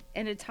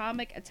an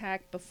atomic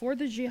attack before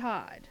the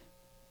Jihad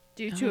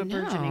due to a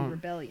burgeoning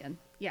rebellion.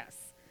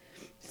 Yes.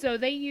 So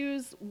they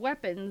use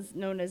weapons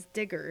known as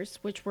diggers,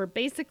 which were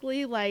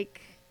basically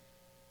like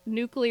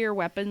nuclear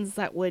weapons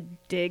that would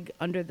dig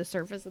under the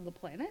surface of the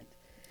planet.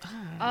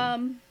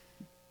 And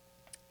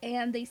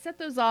they set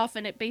those off,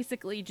 and it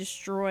basically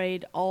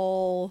destroyed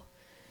all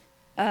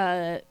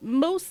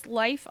most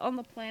life on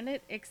the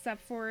planet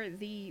except for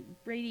the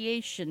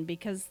radiation,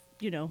 because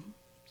we're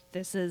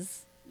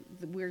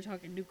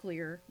talking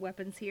nuclear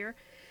weapons here.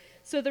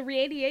 So the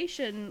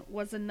radiation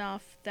was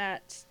enough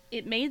that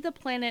it made the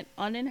planet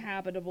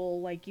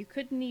uninhabitable. Like, you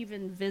couldn't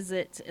even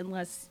visit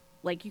unless,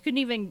 like, you couldn't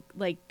even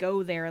like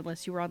go there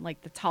unless you were on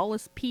like the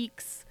tallest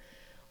peaks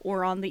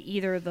or on the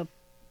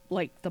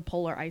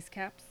polar ice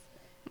caps.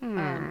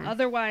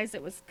 Otherwise,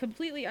 it was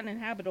completely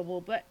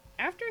uninhabitable. But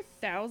after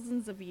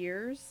thousands of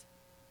years,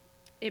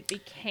 it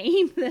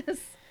became this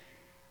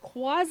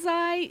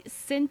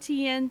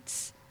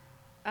quasi-sentient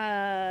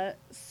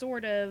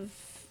sort of...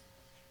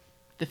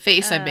 The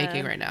face I'm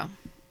making right now.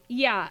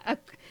 Yeah,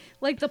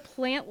 like the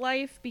plant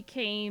life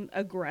became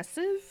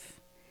aggressive,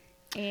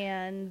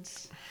 and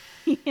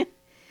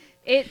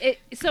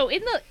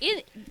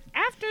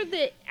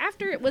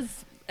after it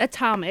was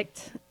atomic,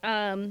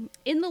 in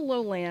the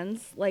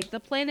lowlands, like the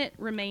planet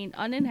remained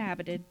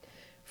uninhabited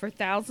for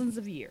thousands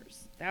of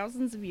years,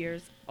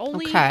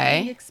 only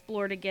being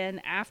explored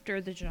again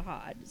after the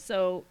Jihad.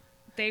 So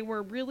they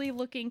were really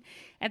looking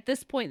at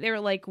this point. They were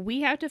like, we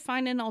have to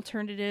find an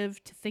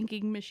alternative to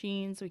thinking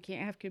machines. We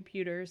can't have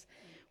computers.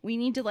 We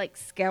need to like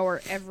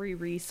scour every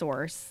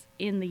resource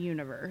in the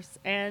universe.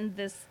 And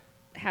this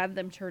had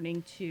them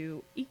turning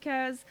to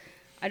Icaz.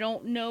 I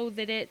don't know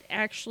that it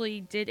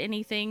actually did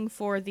anything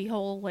for the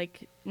whole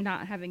like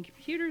not having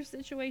computers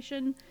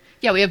situation.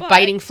 Yeah, we have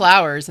biting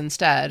flowers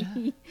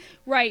instead.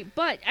 Right,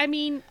 but I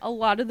mean, a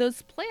lot of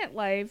that plant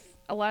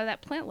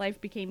life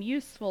became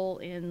useful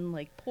in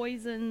like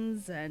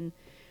poisons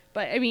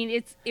but I mean,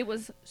 it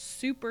was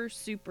super,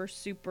 super,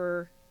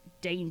 super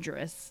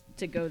dangerous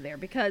to go there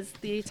because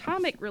the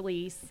atomic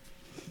release,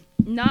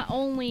 not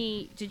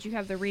only did you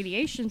have the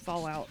radiation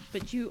fallout,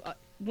 but you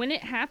when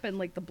it happened,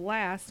 like the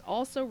blast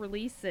also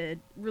released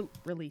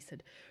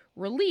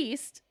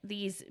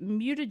these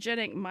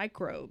mutagenic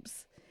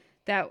microbes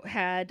that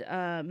had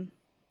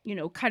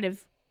kind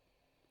of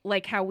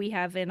like how we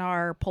have in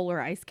our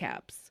polar ice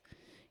caps.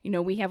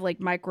 we have like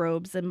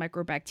microbes and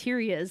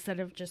microbacterias that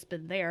have just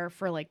been there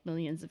for like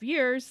millions of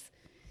years,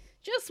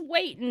 just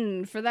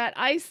waiting for that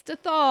ice to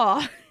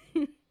thaw.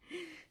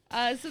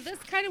 So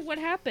that's kind of what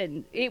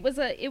happened. It was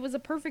a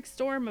perfect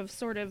storm of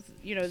sort of,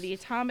 the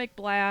atomic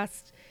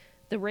blast,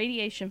 the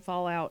radiation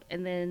fallout,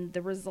 and then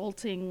the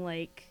resulting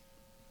like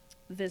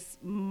this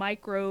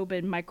microbe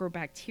and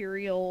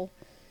microbacterial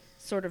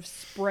sort of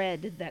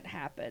spread that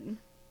happened.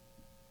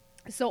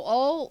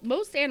 So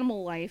most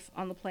animal life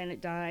on the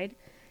planet died,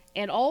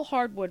 and all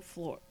hardwood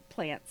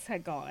plants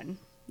had gone.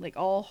 Like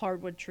all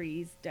hardwood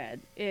trees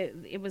dead.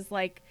 It was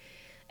like,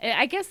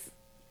 I guess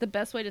the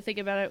best way to think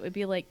about it would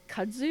be like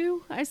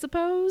kudzu, I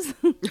suppose.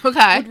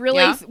 Okay.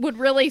 would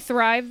really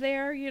thrive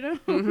there,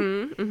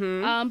 Mm-hmm,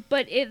 mm-hmm.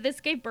 But this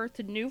gave birth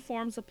to new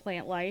forms of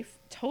plant life,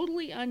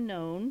 totally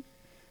unknown.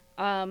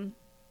 And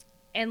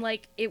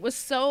like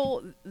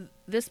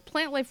this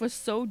plant life was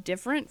so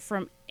different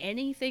from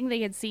anything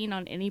they had seen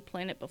on any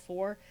planet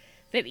before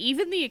that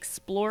even the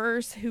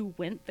explorers who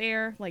went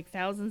there like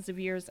thousands of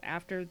years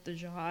after the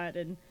jihad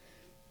and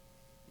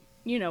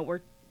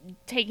were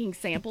taking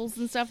samples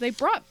and stuff, they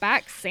brought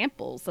back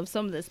samples of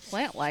some of this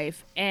plant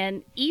life,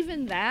 and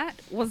even that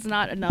was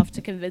not enough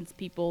to convince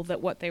people that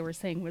what they were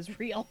saying was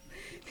real.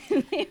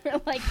 They were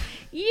like,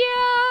 yeah,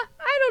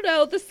 I don't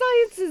know, the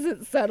science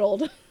isn't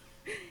settled.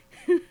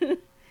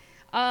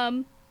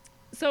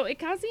 So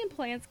Ikazian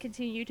plants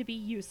continue to be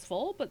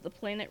useful, but the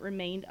planet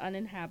remained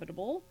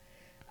uninhabitable.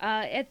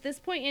 At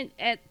this point,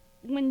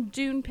 when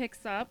Dune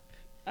picks up,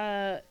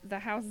 the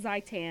House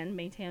Zaitan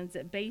maintains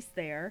its base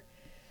there,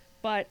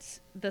 but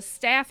the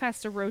staff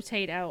has to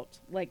rotate out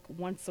like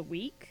once a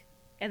week,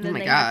 and then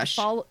have to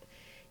follow.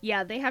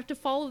 Yeah, they have to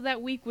follow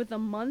that week with a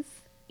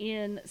month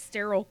in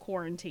sterile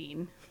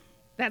quarantine.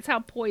 That's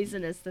how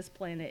poisonous this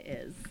planet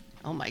is.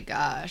 Oh my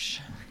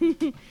gosh.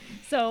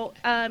 So,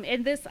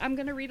 in this, I'm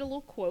going to read a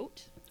little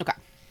quote. Okay.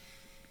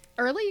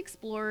 Early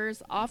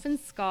explorers often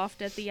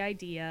scoffed at the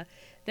idea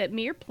that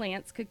mere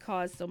plants could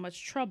cause so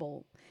much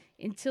trouble,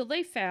 until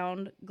they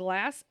found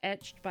glass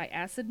etched by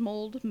acid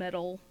mold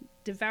metal,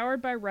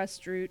 devoured by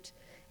rust root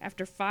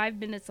after 5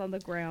 minutes on the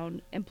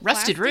ground, and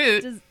rusted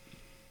root.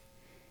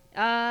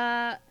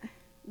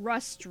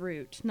 Rust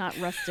root, not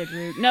rusted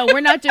root. No,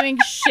 we're not doing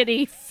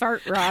shitty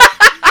fart rock.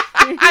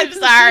 I'm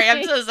sorry.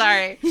 I'm so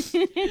sorry.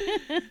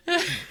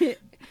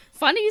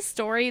 Funny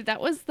story, that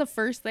was the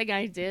first thing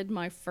I did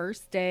my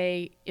first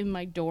day in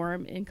my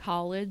dorm in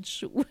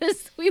college,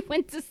 was we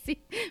went to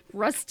see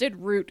Rusted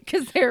Root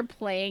because they were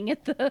playing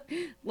at the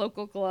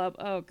local club.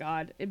 Oh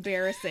God,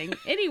 embarrassing.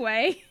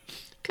 Anyway.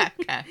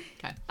 Okay.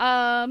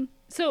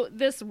 So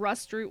this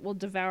rust root will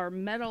devour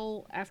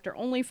metal after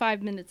only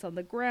 5 minutes on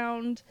the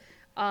ground.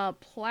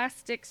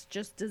 Plastics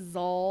just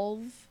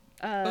dissolve.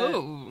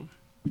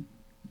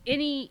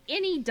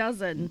 Any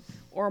dozen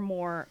or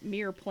more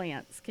mere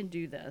plants can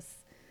do this.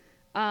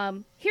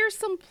 Here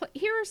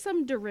are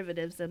some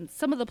derivatives and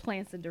some of the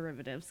plants and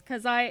derivatives,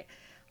 because I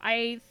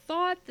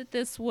thought that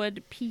this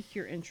would pique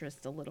your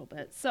interest a little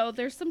bit. So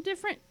there's some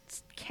different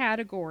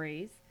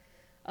categories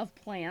of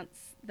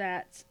plants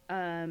that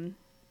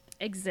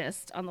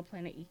exist on the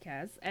planet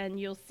Ikaz, and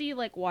you'll see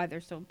like why they're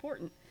so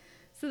important.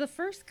 So the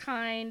first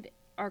kind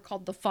are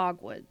called the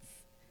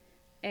fogwoods,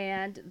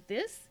 and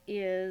this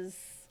is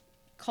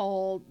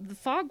called the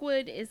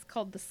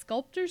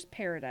sculptor's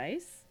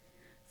paradise.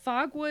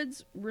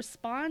 Fogwoods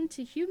respond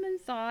to human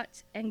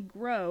thought and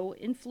grow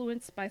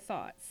influenced by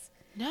thoughts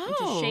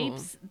into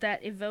shapes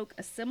that evoke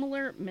a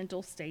similar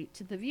mental state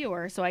to the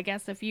viewer. So I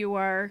guess if you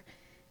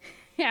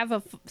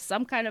have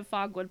some kind of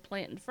fogwood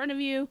plant in front of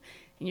you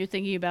and you're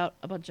thinking about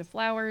a bunch of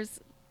flowers,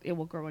 it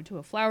will grow into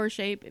a flower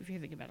shape. If you're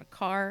thinking about a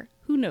car,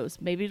 who knows?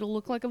 Maybe it'll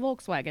look like a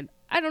Volkswagen.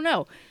 I don't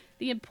know.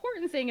 The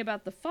important thing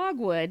about the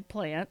fogwood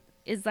plant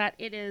is that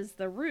it is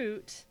the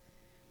root,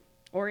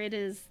 or it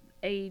is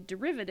a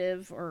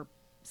derivative, or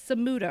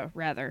Samuda,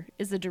 rather,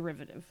 is a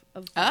derivative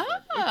of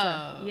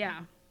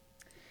fogwood.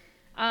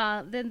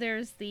 Then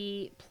there's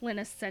the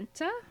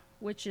Plenacenta,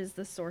 which is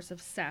the source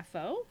of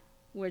Sappho,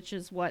 which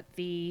is what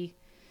the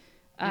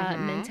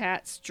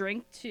Mentats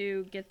drink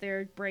to get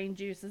their brain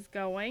juices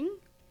going.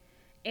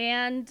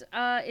 And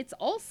it's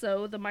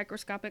also the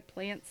microscopic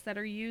plants that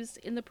are used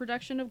in the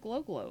production of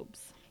glow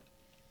globes.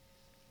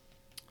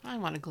 I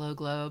want a glow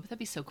globe. That'd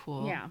be so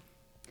cool. Yeah.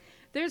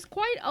 There's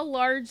quite a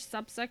large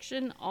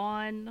subsection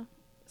on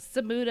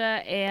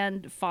Samuda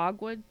and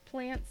fogwood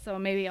plants, so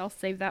maybe I'll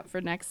save that for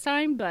next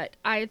time, but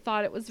I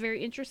thought it was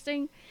very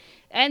interesting.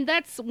 And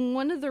that's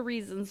one of the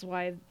reasons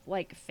why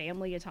like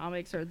family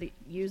atomics or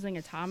using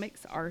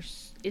atomics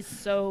is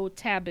so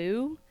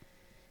taboo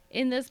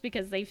in this,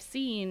 because they've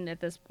seen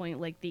at this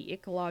point like the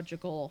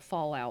ecological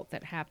fallout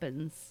that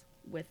happens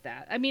with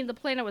that. I mean, the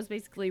planet was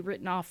basically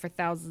written off for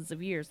thousands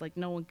of years, like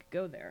no one could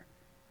go there.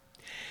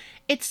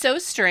 It's so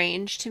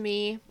strange to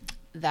me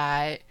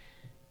that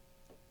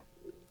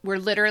we're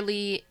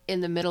literally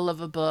in the middle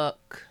of a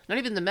book, not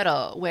even the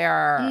middle,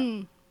 where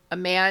a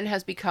man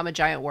has become a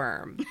giant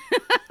worm.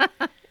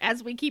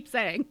 As we keep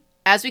saying.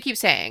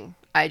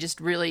 I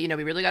just really,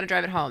 we really got to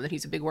drive it home that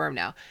he's a big worm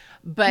now.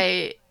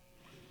 But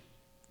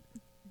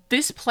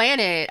this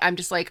planet, I'm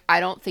just like,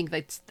 I don't think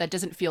that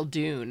doesn't feel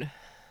Dune.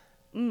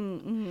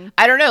 Mm-hmm.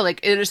 I don't know.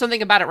 Like, there's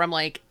something about it where I'm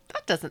like,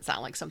 that doesn't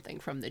sound like something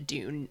from the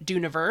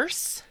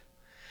Duneverse.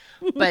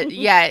 But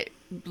yet,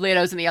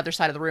 Leto's on the other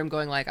side of the room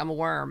going like, I'm a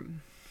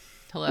worm.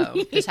 Hello,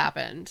 this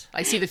happened.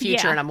 I see the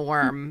future and I'm a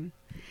worm.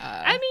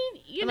 I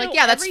mean, you I'm know, like,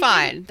 yeah, that's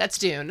fine. That's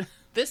Dune.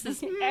 This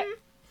is...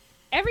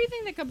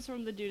 Everything that comes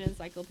from the Dune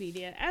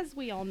Encyclopedia, as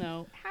we all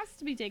know, has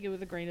to be taken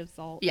with a grain of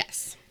salt.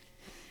 Yes.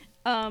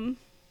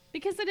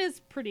 Because it is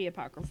pretty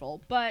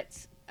apocryphal,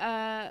 but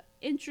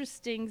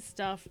interesting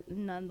stuff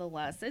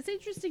nonetheless. It's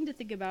interesting to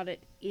think about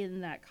it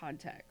in that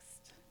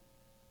context.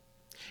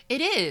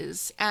 It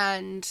is,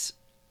 and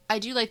I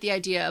do like the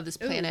idea of this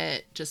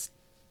planet just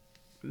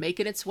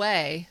making its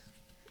way.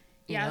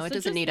 You know, it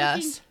doesn't need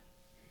us.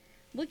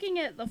 Looking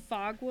at the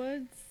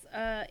Fogwoods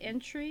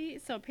entry,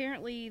 so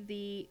apparently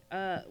the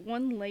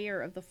one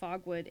layer of the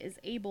Fogwood is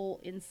able,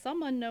 in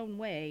some unknown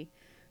way,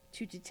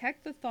 to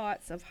detect the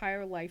thoughts of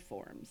higher life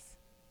forms.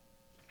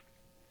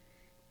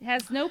 It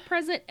has no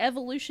present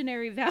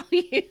evolutionary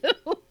value.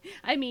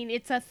 I mean,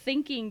 it's a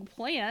thinking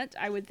plant.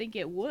 I would think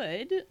it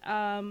would,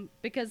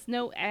 because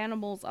no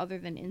animals other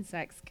than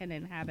insects can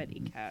inhabit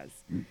Ikaz.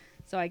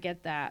 So I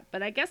get that.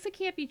 But I guess it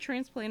can't be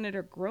transplanted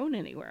or grown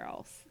anywhere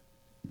else.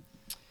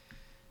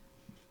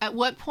 At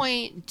what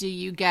point do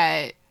you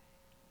get,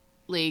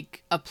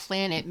 like, a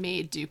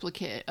planet-made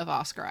duplicate of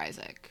Oscar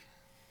Isaac?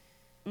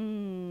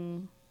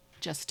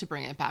 Just to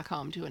bring it back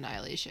home to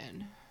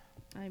Annihilation.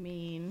 I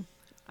mean,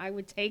 I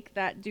would take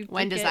that duplicate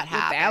when does that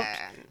happen?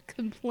 Without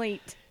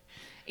complaint.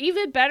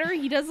 Even better,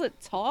 he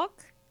doesn't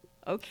talk?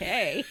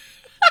 Okay.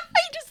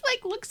 He just,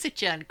 like, looks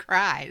at you and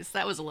cries.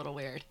 That was a little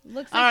weird.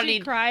 Looks at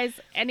you, cries,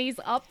 and he's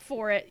up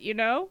for it, you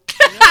know?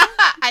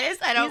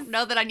 I don't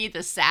know that I need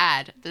the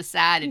sad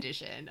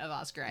edition of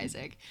Oscar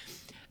Isaac.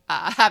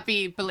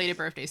 Happy belated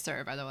birthday,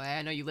 sir, by the way.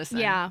 I know you listen.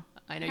 Yeah.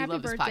 I know you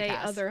love this podcast. Happy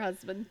birthday, other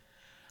husband.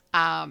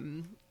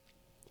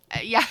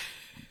 Yeah.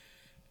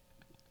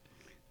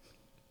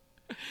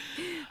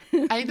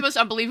 I think the most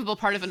unbelievable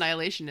part of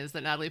Annihilation is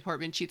that Natalie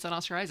Portman cheats on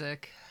Oscar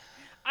Isaac.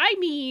 I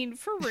mean,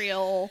 for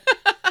real.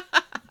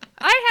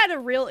 I had a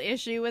real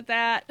issue with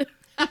that.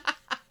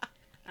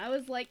 I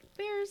was like,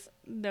 there's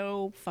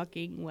no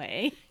fucking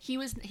way. He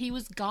was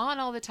gone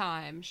all the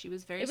time. She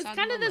was very sad. It was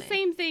kind of the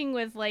same thing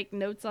with, like,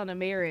 Notes on a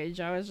Marriage.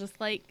 I was just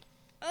like,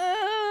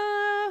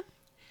 I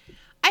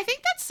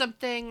think that's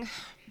something...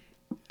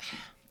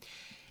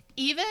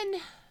 Even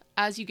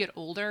as you get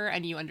older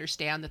and you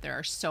understand that there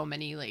are so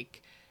many,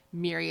 like,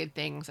 myriad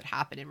things that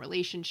happen in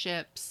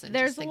relationships. And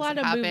there's a lot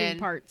of moving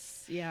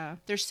parts. Yeah.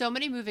 There's so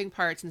many moving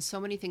parts and so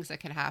many things that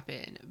can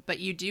happen. But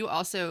you do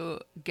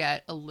also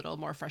get a little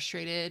more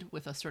frustrated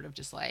with a sort of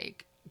just,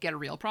 like, get a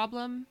real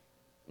problem.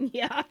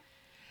 Yeah.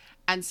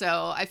 And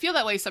so I feel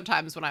that way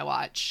sometimes when I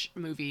watch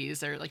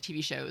movies or, like,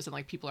 TV shows and,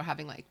 like, people are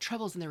having, like,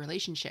 troubles in their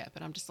relationship.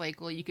 And I'm just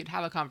like, well, you could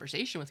have a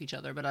conversation with each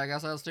other, but I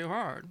guess that's too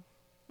hard.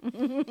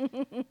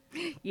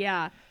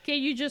 Yeah.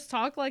 Can you just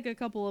talk like a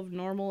couple of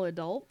normal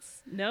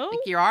adults? No? Like,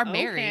 you are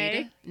married.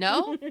 Okay.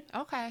 No?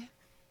 Okay.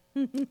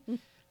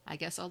 I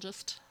guess I'll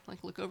just,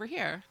 like, look over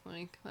here.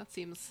 Like, that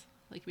seems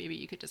like maybe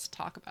you could just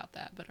talk about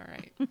that, but all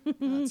right.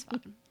 That's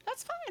fine.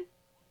 That's fine.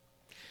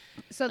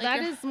 So like, that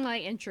is my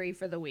entry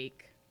for the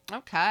week.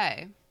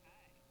 Okay.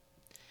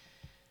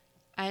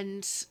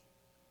 And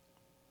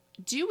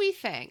do we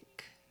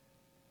think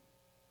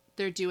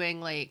they're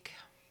doing, like,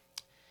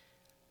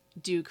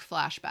 Duke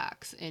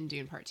flashbacks in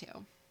Dune Part 2?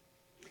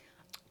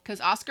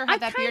 Because Oscar had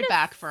that beard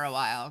back for a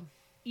while.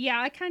 Yeah,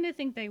 I kind of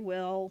think they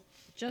will.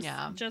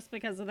 Just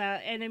because of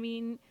that. And I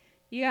mean,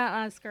 you got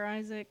Oscar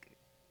Isaac.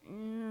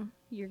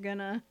 You're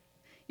gonna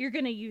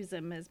use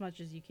him as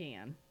much as you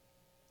can.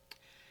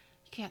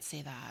 You can't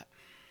say that.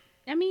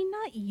 I mean,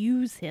 not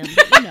use him,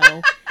 but, you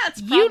know,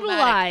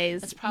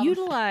 utilize.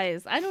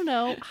 I don't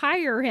know.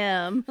 Hire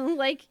him.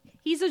 Like,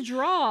 he's a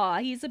draw.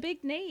 He's a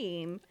big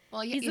name.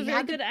 Well, he's a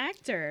very good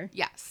actor.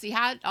 Yes, he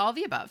had all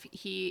the above.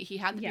 He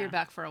had the beard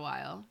back for a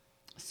while,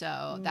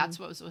 so that's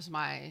what was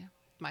my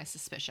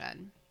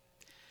suspicion.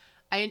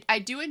 I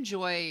do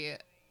enjoy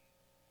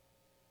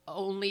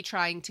only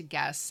trying to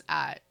guess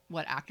at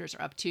what actors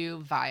are up to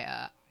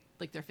via,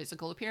 like, their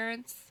physical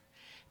appearance,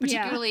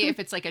 particularly if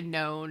it's, like, a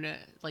known,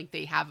 like,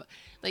 they have,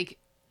 like,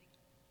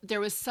 there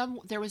was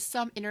some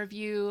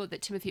interview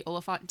that Timothy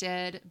Olyphant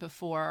did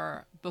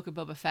before Book of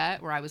Boba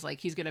Fett where I was like,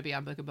 he's going to be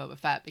on Book of Boba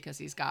Fett because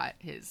he's got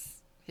his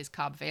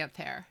Cobb Vanth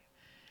hair.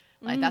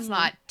 Like, that's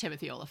not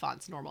Timothy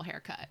Olyphant's normal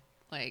haircut.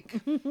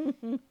 Like,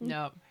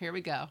 no, here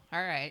we go.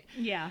 All right.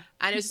 Yeah.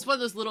 And it's just one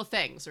of those little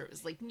things where it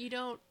was like, you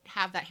don't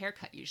have that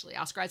haircut usually.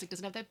 Oscar Isaac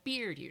doesn't have that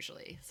beard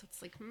usually. So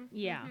it's like,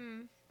 yeah.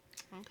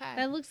 Okay.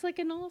 That looks like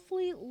an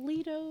awfully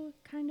Leto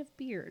kind of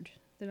beard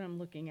that I'm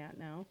looking at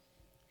now.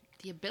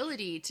 The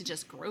ability to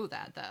just grow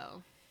that,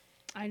 though.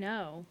 I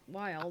know.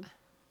 Wild.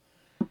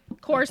 Of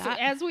course,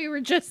 as we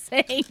were just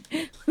saying,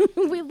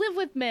 we live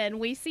with men.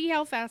 We see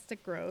how fast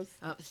it grows.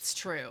 Oh, it's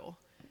true.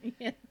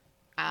 Yeah.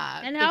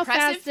 And how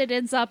fast it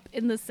ends up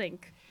in the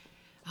sink.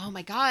 Oh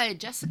my God,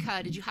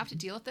 Jessica, did you have to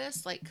deal with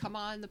this? Like, come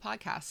on the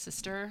podcast,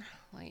 sister.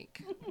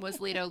 Like,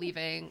 was Leto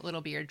leaving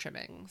little beard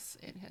trimmings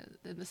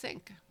in the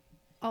sink?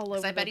 All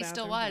over. I bet he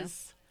still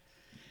was.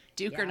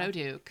 Duke or no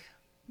Duke.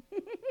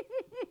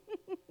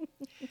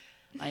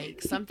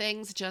 Like, some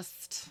things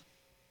just...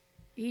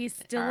 He's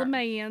still a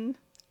man.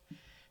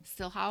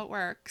 Still how it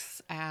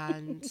works.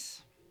 And,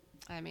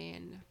 I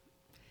mean,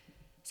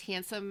 as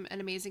handsome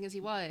and amazing as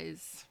he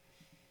was.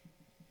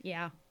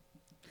 Yeah.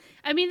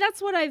 I mean,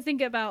 that's what I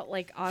think about,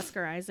 like,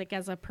 Oscar Isaac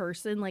as a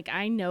person. Like,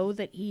 I know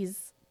that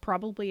he's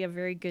probably a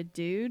very good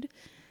dude.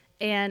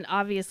 And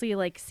obviously,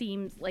 like,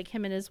 seems like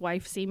him and his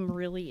wife seem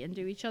really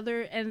into each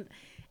other. And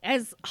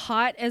as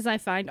hot as I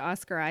find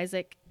Oscar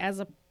Isaac as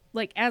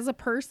a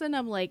person,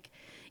 I'm like,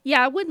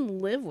 yeah, I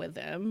wouldn't live with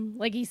him.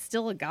 Like, he's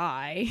still a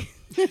guy.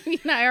 I mean,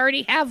 I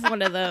already have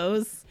one of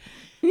those.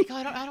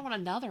 God, I don't want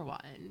another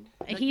one.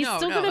 Like, He's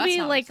still going to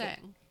be, like,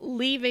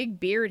 leaving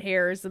beard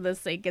hairs in the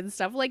sink and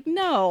stuff. Like,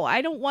 no,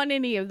 I don't want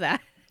any of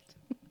that.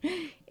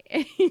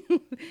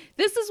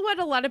 This is what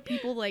a lot of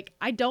people, like,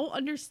 I don't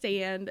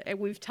understand. And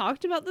we've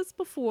talked about this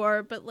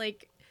before, but,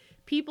 like,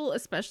 people,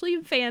 especially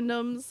in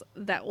fandoms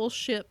that will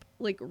ship,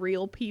 like,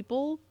 real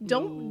people,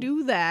 don't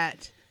do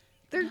that.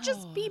 They're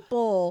just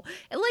people.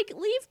 And, like,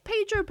 leave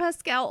Pedro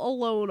Pascal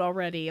alone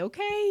already,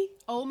 okay?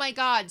 Oh my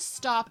God,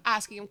 stop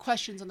asking him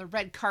questions on the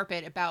red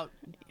carpet about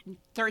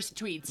thirst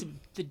tweets and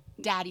the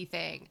daddy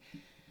thing.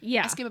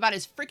 Yeah. Ask him about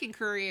his freaking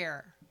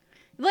career.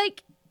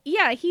 Like,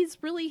 yeah, he's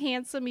really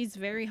handsome. He's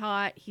very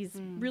hot. He's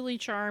really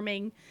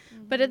charming.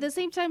 But at the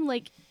same time,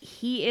 like,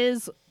 he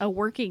is a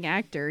working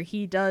actor.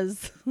 He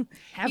does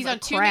have He's a on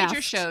craft. 2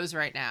 major shows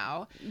right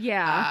now.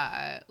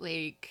 Yeah.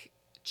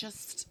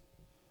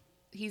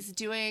 He's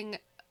doing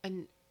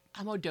an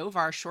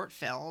Almodovar short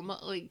film.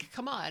 Like,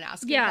 come on,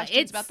 ask him Yeah,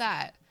 questions about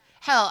that.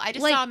 Hell, I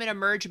just saw him in a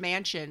Merge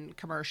Mansion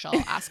commercial.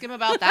 Ask him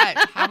about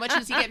that. How much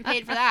is he getting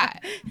paid for that?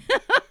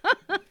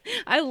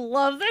 I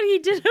love that he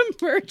did a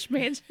Merge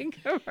Mansion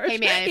commercial. Hey,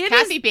 man, if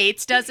Kathy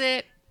Bates does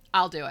it,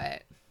 I'll do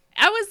it.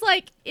 I was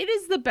like, it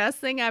is the best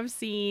thing I've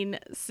seen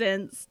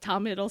since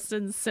Tom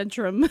Hiddleston's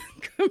Centrum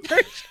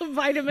commercial,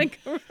 vitamin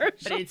commercial.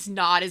 But it's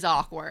not as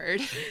awkward.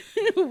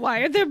 Why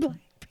are there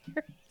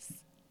blackberries?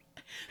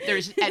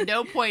 There's at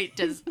no point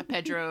does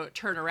Pedro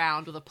turn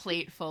around with a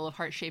plate full of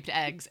heart-shaped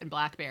eggs and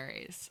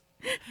blackberries.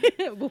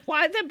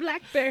 Why the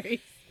blackberries?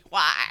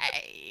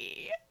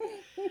 Why?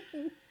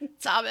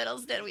 Tom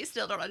Hiddleston, we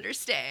still don't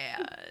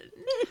understand.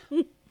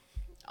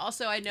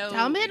 Also, I know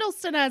Tom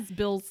Hiddleston has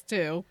bills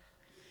too.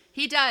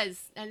 He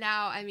does, and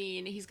now, I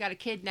mean, he's got a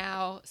kid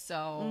now,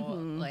 so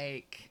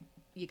like,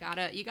 you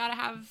gotta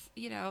have,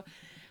 you know,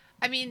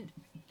 I mean,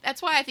 that's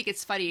why I think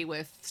it's funny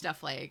with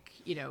stuff like,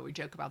 you know, we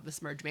joke about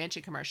this Merge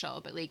Mansion commercial,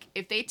 but like,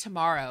 if they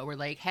tomorrow were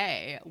like,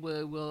 hey,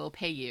 we'll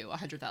pay you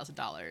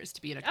 $100,000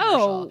 to be in a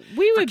commercial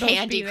we would for both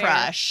Candy be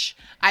Crush,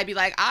 I'd be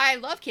like, I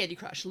love Candy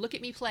Crush. Look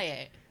at me play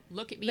it.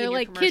 Look at me in your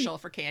like, commercial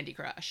for Candy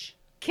Crush.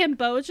 Can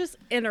Bo just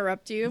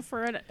interrupt you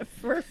for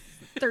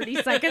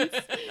 30 seconds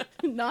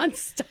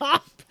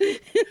nonstop?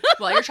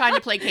 While you're trying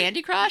to play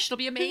Candy Crush, it'll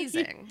be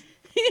amazing.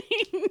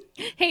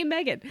 Hey,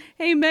 Megan.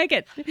 Hey,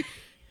 Megan.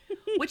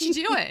 What you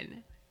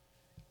doing?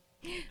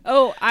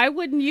 Oh, I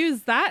wouldn't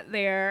use that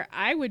there.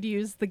 I would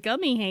use the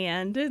gummy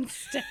hand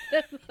instead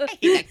of... I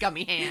hate that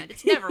gummy hand.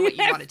 It's never what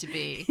you want it to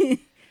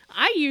be.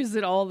 I use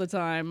it all the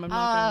time. I'm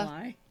not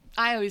gonna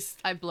lie.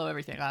 I blow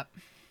everything up.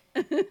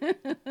 I'm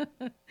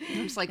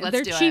just like, let's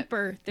do it. They're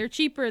cheaper. They're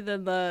cheaper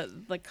than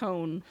the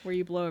cone where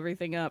you blow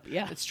everything up.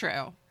 Yeah. That's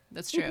true.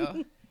 That's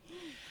true.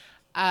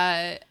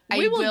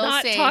 We will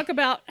not talk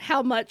about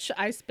how much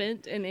I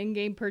spent in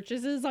in-game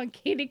purchases on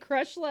Candy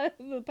Crush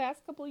the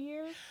past couple of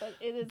years, but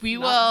it is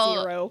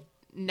zero.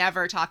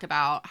 Never talk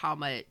about how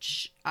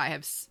much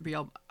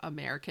real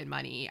American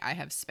money I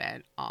have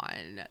spent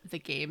on the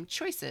game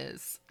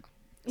choices,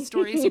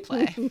 stories you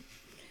play.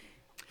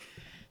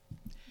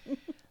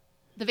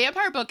 The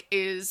vampire book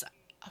was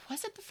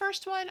it the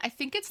first one? I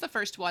think it's the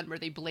first one where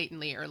they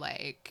blatantly are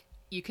like,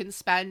 you can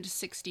spend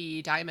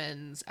 60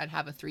 diamonds and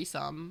have a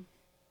threesome.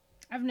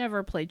 I've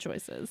never played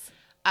choices.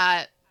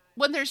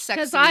 When there's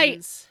sex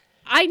scenes.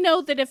 I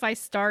know that if I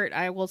start,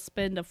 I will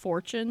spend a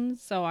fortune.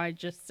 So I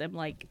just am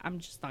like, I'm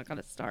just not going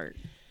to start.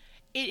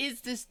 It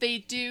is this, they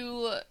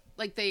do,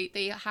 like,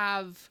 they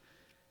have,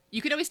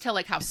 you can always tell,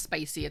 like, how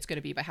spicy it's going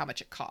to be by how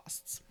much it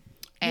costs.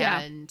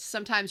 And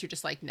sometimes you're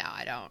just like, no,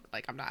 I don't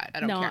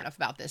care enough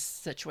about this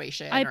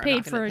situation. I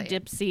paid for a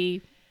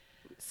Dipsy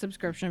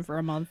subscription for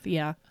a month.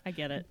 Yeah, I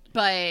get it.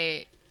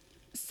 But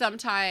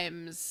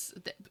sometimes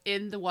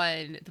in the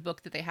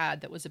book that they had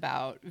that was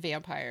about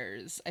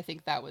vampires, I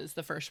think that was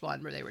the first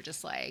one where they were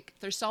just like,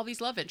 there's all these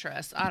love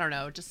interests. I don't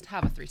know, just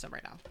have a threesome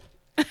right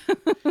now.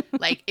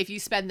 Like, if you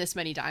spend this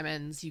many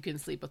diamonds, you can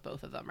sleep with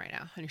both of them right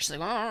now. And you're just like,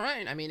 well, all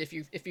right. I mean,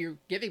 if you're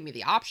giving me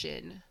the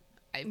option,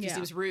 it just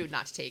seems rude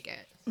not to take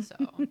it. So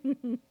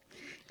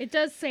it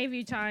does save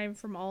you time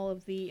from all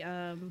of the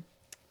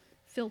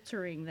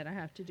filtering that I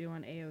have to do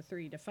on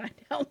AO3 to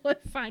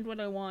find what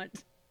I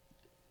want.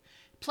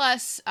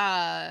 Plus,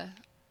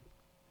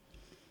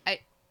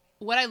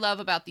 what I love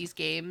about these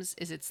games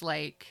is it's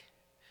like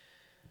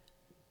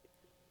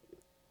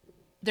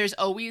there's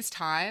always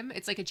time.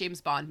 It's like a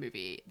James Bond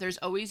movie. There's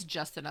always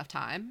just enough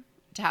time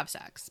to have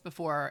sex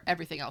before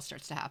everything else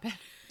starts to happen.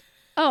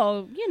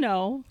 Oh,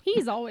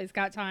 he's always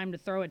got time to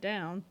throw it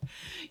down.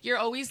 You're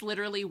always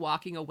literally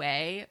walking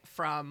away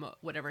from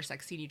whatever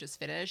sex scene you just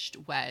finished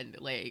when,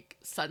 like,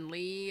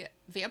 suddenly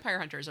vampire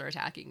hunters are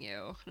attacking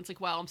you. And it's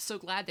like, well, I'm so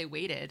glad they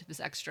waited this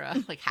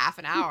extra, like, half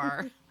an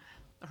hour,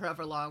 or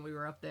however long we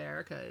were up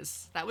there,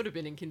 because that would have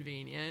been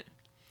inconvenient.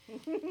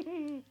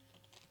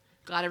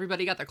 Glad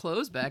everybody got their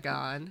clothes back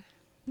on.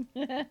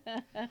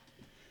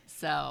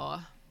 So,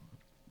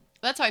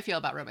 that's how I feel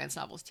about romance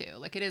novels, too.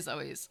 Like, it is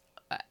always...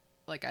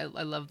 Like, I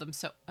love them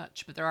so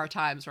much, but there are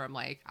times where I'm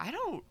like, I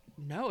don't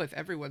know if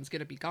everyone's going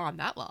to be gone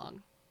that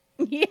long.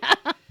 Yeah.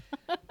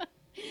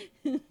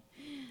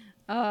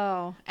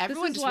 Oh.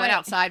 Everyone just went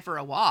outside for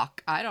a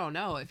walk. I don't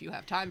know if you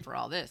have time for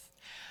all this.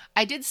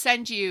 I did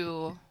send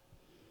you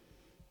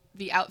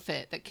the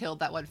outfit that killed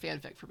that one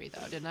fanfic for me,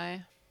 though, didn't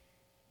I?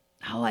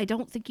 Oh, I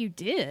don't think you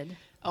did.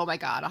 Oh, my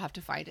God. I'll have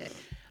to find it.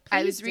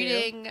 I was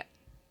reading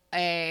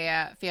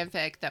a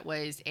fanfic that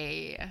was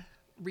a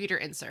reader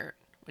insert,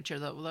 which are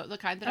the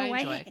kind that I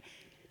enjoy.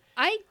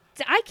 I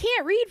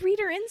can't read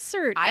reader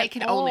insert. I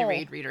can only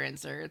read reader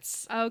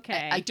inserts.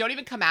 Okay. I don't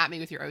even come at me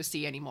with your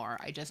OC anymore.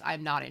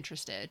 I'm not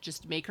interested.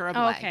 Just make her a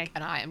blank,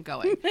 and I am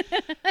going.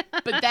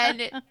 But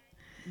then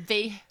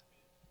they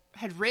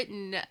had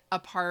written a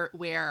part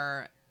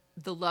where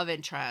the love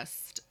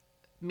interest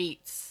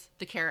meets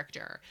the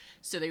character.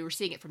 So they were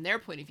seeing it from their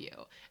point of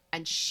view.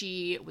 And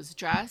she was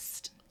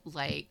dressed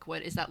like,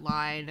 what is that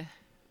line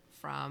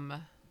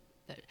from...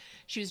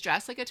 She was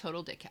dressed like a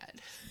total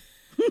dickhead.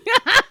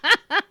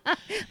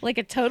 Like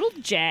a total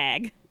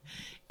jag.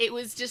 It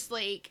was just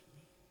like,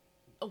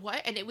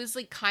 what? And it was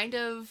like kind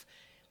of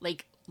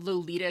like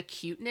Lolita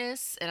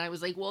cuteness. And I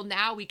was like, well,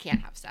 now we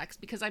can't have sex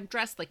because I'm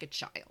dressed like a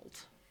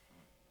child.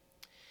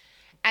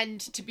 And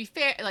to be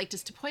fair, like,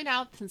 just to point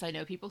out, since I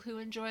know people who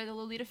enjoy the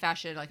Lolita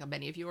fashion, like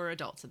many of you are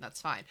adults and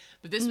that's fine.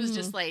 But this was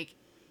just like,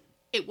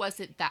 it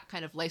wasn't that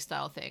kind of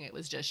lifestyle thing. It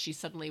was just she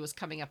suddenly was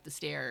coming up the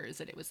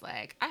stairs and it was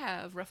like, I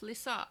have ruffly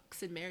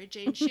socks and Mary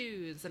Jane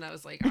shoes. And I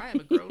was like, I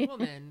am a grown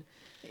woman.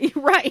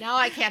 Right. Now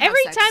I can't have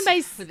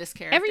sex with this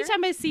character. Every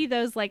time I see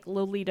those like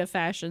Lolita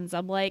fashions,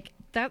 I'm like,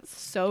 that's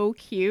so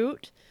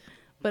cute.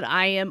 But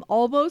I am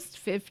almost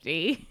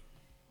 50.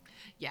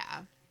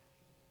 Yeah.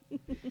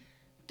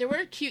 There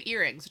were cute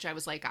earrings, which I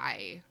was like,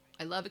 I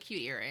love a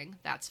cute earring.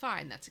 That's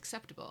fine. That's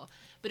acceptable.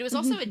 But it was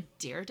also a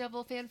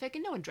Daredevil fanfic,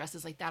 and no one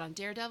dresses like that on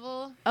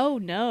Daredevil. Oh,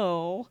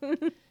 no.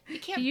 You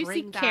can't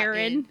bring that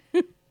Karen?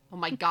 in. Oh,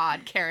 my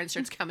God. Karen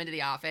starts coming to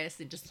the office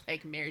and just,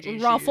 like, Mary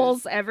Jane Ruffles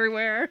shoes.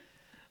 Everywhere.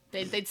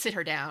 They'd sit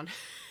her down.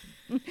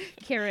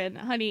 Karen,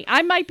 honey,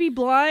 I might be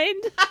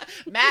blind.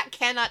 Matt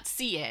cannot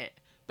see it,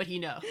 but he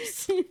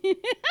knows.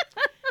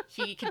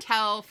 He can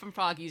tell from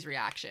Froggy's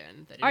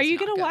reaction that it Are is you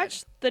not going to good.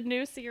 watch the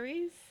new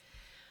series?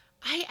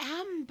 I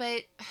am,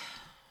 but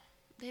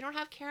they don't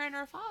have Karen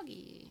or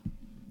Foggy.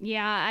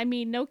 Yeah, I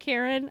mean, no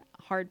Karen,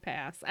 hard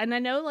pass. And I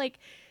know, like,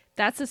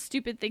 that's a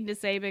stupid thing to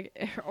say,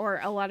 or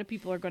a lot of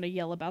people are going to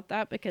yell about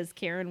that because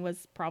Karen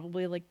was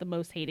probably, like, the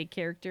most hated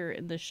character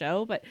in the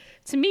show. But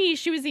to me,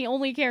 she was the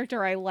only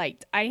character I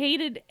liked. I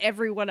hated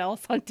everyone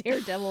else on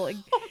Daredevil.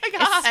 Oh, my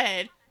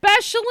God.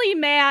 Especially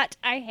Matt.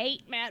 I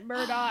hate Matt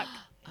Murdock.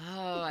 Oh,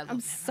 I love I'm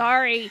Matt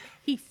sorry. Murdock.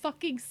 He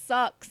fucking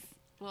sucks.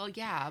 Well,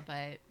 yeah,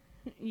 but...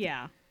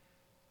 Yeah.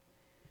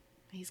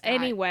 He's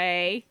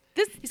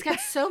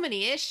got so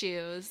many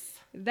issues.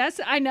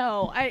 I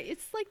know.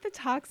 It's like the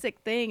toxic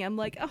thing. I'm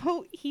like,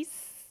 oh, he's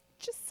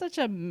just such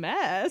a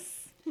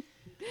mess.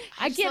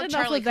 I get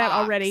enough Charlie of that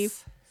Cox. already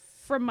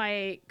from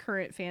my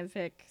current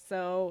fanfic,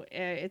 so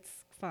it's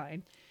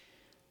fine.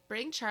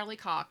 Bring Charlie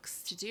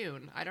Cox to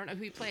Dune. I don't know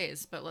who he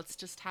plays, but let's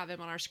just have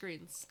him on our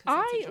screens. That's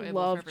I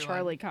enjoyable love for everyone.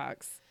 Charlie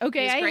Cox.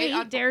 Okay, I great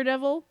hate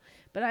Daredevil,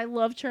 but I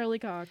love Charlie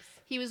Cox.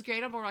 He was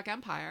great on Boardwalk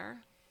Empire.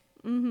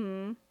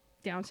 Mm-hmm.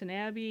 Downton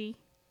Abbey.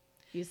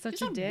 He's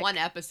such a dick. One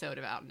episode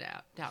about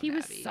Downton Abbey. He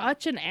was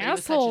such an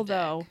asshole,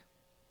 though.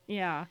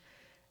 Yeah.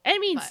 I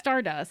mean, but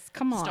Stardust.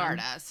 Come on.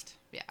 Stardust.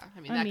 Yeah. I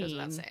mean, that goes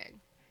without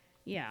saying.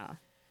 Yeah.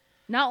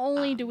 Not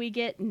only do we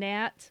get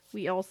Nat,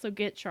 we also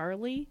get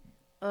Charlie.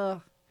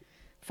 Ugh.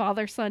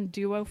 Father-son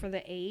duo for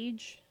the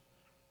age.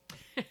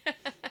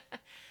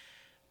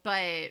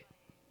 But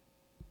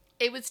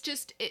it was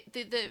just,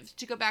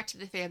 to go back to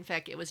the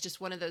fanfic, it was just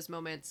one of those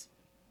moments.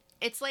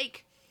 It's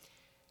like,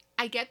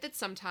 I get that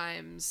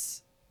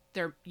sometimes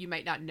you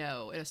might not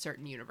know in a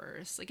certain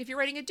universe. Like, if you're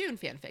writing a Dune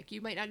fanfic,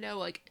 you might not know,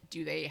 like,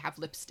 do they have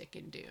lipstick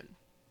in Dune?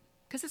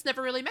 Because it's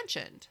never really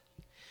mentioned.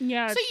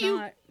 Yeah, so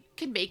you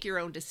can make your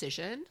own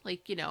decision.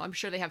 Like, I'm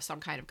sure they have some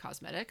kind of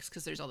cosmetics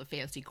because there's all the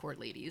fancy court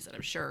ladies, and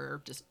I'm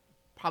sure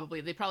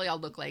they probably all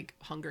look like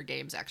Hunger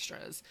Games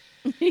extras.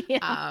 Yeah.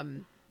 A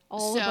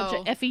bunch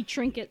of Effie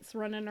trinkets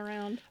running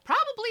around.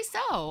 Probably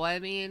so. I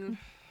mean,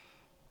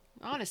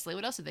 honestly,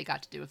 what else have they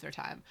got to do with their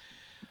time?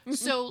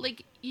 So,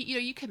 like,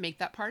 you can make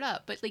that part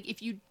up. But, like,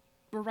 if you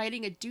we're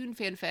writing a Dune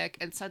fanfic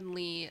and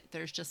suddenly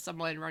there's just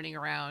someone running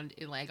around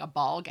in like a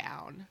ball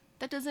gown.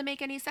 That doesn't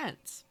make any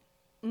sense.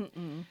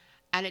 Mm-mm.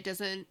 And it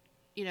doesn't,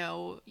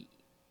 you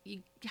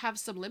have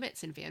some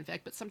limits in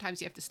fanfic, but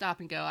sometimes you have to stop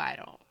and go,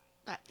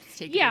 that's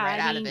taking me right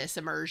out of this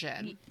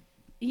immersion.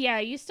 Yeah,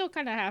 you still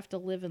kind of have to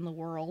live in the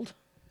world.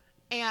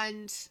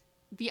 And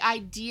the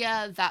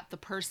idea that the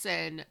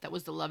person that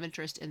was the love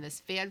interest in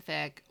this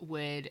fanfic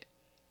would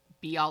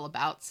be all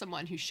about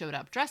someone who showed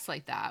up dressed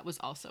like that was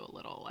also a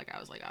little, like, I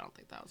was like, I don't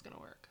think that was going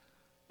to work.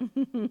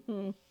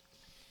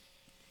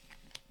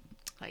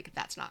 Like,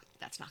 that's not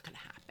going to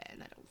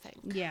happen, I don't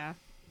think. Yeah.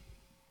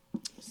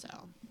 So,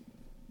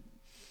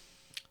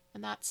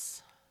 and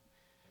that's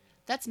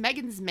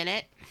Megan's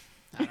Minute.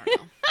 I don't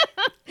know.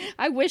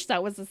 I wish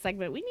that was a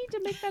segment. We need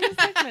to make that a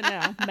segment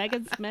now.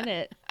 Megan's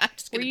Minute.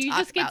 Where you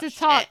just get to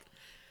talk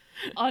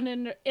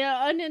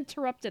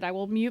uninterrupted. I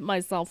will mute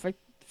myself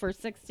for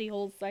 60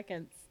 whole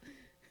seconds.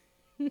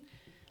 Oh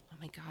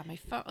my God, my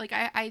phone. Like,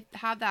 I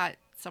have that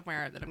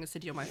somewhere that I'm going to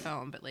send you on my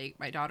phone, but like,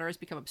 my daughter has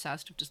become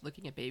obsessed with just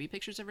looking at baby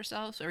pictures of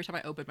herself. So every time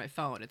I open my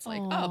phone, it's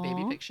like, oh,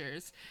 baby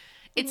pictures.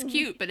 It's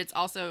cute, but it's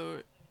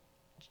also,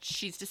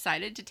 she's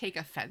decided to take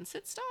offense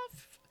at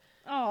stuff.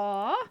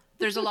 Aww.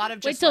 There's a lot of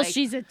just wait till like,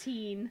 she's a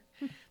teen.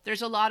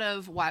 There's a lot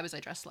of, why was I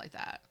dressed like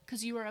that?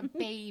 Because you were a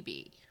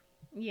baby.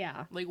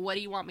 Yeah. Like, what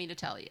do you want me to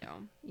tell you?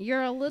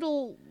 You're a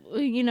little,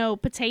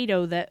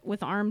 potato that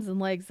with arms and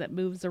legs that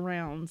moves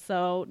around.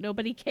 So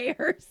nobody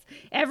cares.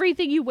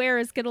 Everything you wear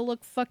is going to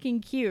look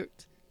fucking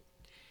cute.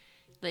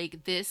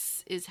 Like,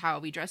 this is how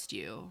we dressed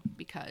you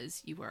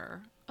because you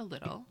were a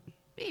little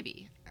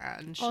baby.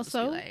 And she'll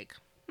also, just be like,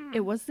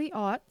 it was the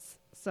aughts,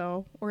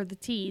 or the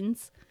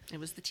teens. It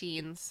was the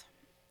teens.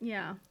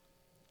 Yeah.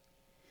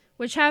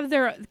 Which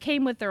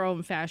came with their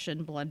own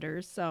fashion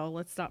blunders, so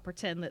let's not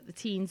pretend that the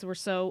teens were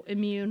so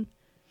immune.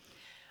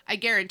 I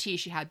guarantee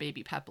she had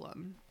baby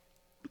peplum.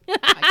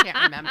 I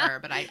can't remember,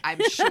 but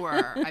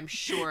I'm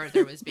sure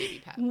there was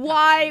baby peplum.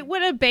 Why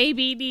would a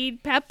baby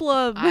need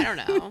peplum? I don't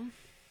know.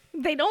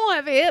 They don't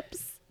have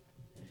hips.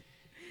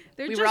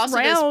 They're just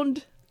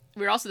round.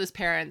 We were also those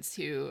parents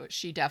who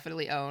she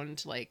definitely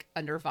owned like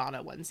a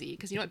Nirvana onesie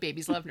because you know what,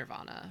 babies love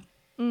Nirvana.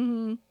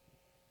 Mm-hmm.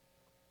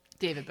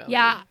 David Bowie.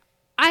 Yeah,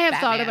 I have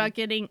Batman.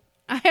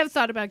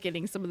 thought about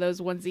getting some of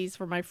those onesies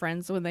for my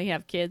friends when they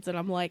have kids, and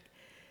I'm like,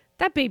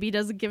 that baby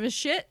doesn't give a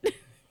shit.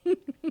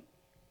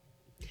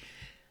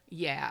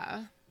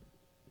 Yeah,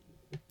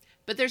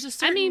 but there's a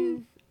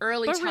certain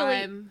early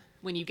time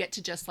when you get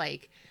to just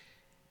like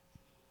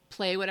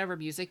play whatever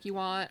music you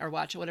want or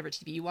watch whatever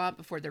TV you want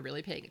before they're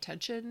really paying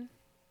attention.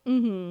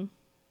 Mm-hmm.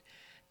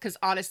 Because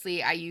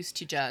honestly, I used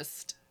to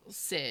just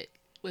sit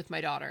with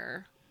my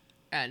daughter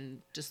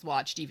and just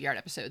watch DVR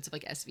episodes of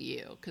like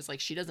SVU because like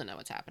she doesn't know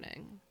what's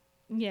happening.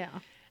 Yeah.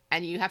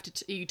 And you have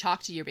to you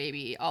talk to your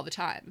baby all the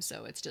time,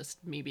 so it's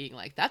just me being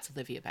like, "That's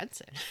Olivia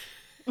Benson.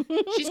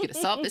 She's gonna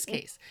solve this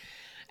case."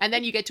 And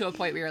then you get to a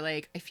point where you're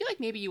like, "I feel like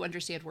maybe you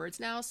understand words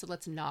now, so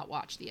let's not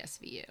watch the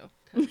SVU.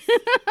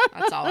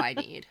 That's all I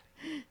need."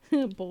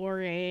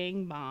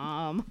 Boring,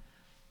 Mom.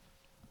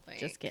 Like,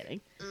 just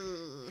kidding.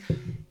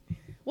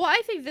 Well,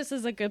 I think this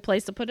is a good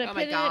place to put a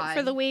pin in it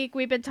for the week.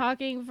 We've been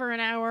talking for an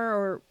hour,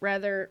 or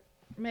rather,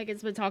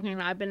 Megan's been talking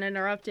and I've been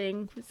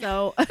interrupting.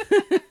 So, so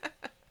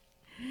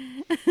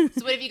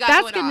what have you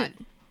got going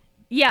on?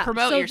 Yeah,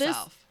 promote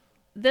yourself.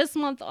 This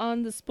month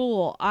on the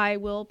spool, I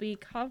will be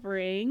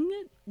covering,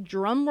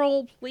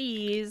 drumroll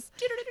please,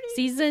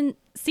 season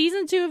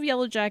 2 of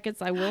Yellow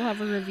Jackets. I will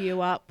have a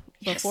review up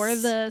before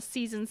the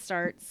season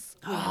starts.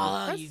 We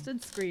have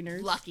requested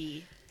screeners.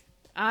 Lucky.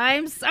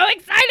 I'm so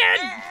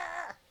excited!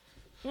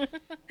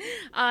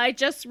 I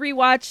just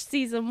rewatched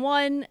season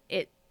 1.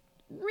 It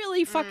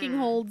really fucking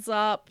holds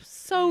up.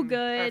 So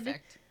good.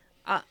 Perfect.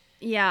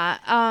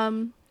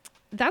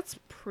 That's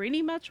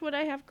pretty much what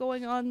I have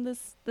going on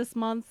this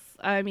month.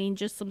 I mean,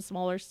 just some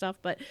smaller stuff,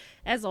 but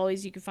as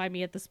always, you can find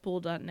me at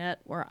thespool.net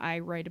where I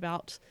write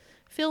about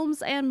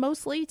films and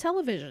mostly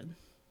television.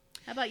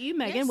 How about you,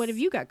 Megan? Yes. What have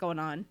you got going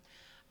on?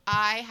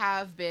 I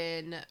have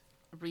been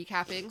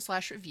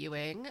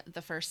recapping/reviewing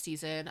the first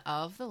season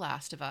of The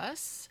Last of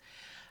Us.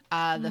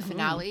 The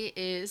finale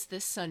is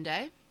this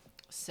Sunday.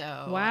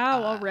 So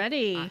wow,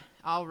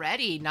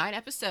 already 9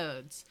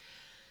 episodes.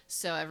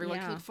 So everyone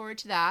can look forward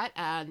to that,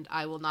 and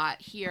I will not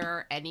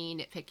hear any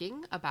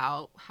nitpicking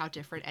about how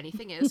different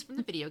anything is from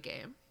the video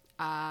game.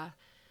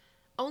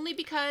 Only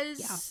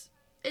because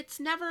it's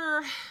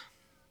never...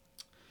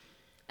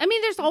 I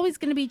mean, there's always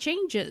going to be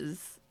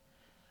changes.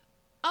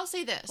 I'll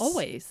say this.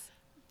 Always.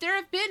 There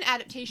have been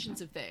adaptations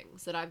of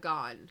things that I've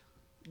gone,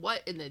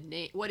 what in the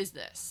name? What is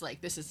this?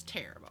 Like, this is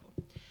terrible.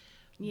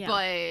 Yeah.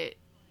 But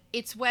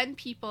it's when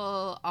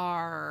people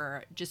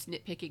are just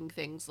nitpicking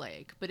things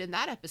like, but in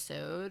that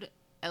episode...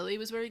 Ellie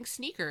was wearing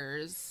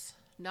sneakers,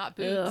 not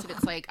boots, and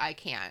it's like, I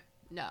can't.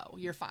 No,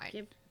 you're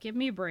fine. Give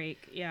me a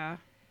break. Yeah.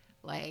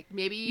 Like,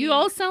 maybe... You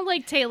all sound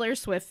like Taylor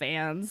Swift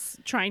fans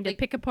trying to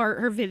pick apart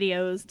her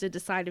videos to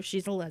decide if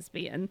she's a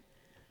lesbian.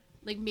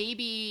 Like,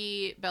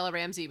 maybe Bella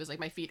Ramsey was like,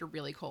 my feet are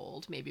really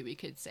cold. Maybe we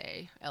could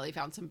say Ellie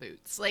found some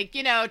boots. Like,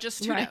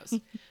 just who knows.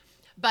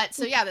 But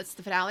so, yeah, that's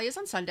the finale is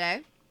on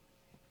Sunday.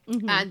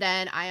 Mm-hmm. And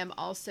then I am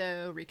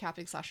also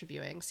recapping /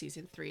 reviewing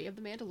season 3 of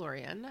The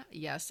Mandalorian.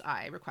 Yes,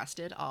 I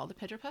requested all the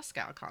Pedro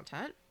Pascal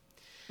content.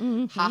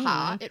 Mm-hmm.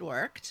 Haha, it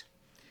worked.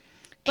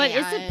 But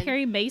isn't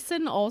Perry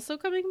Mason also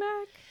coming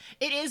back?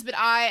 It is, but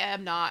I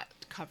am not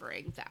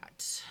covering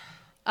that.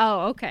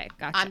 Oh, okay.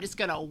 Gotcha. I'm just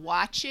going to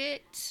watch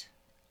it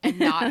and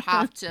not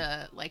have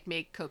to, like,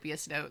 make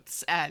copious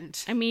notes. And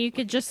I mean, you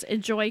could just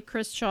enjoy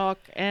Chris Chalk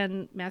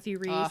and Matthew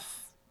Rhys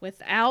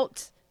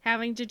without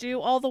having to do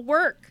all the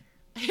work.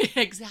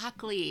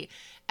 Exactly.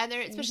 And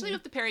there, especially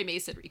with the Perry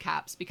Mason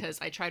recaps, because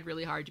I tried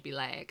really hard to be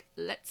like,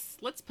 let's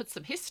put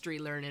some history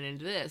learning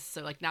into this.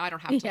 So, like, now I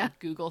don't have to like,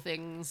 Google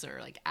things or,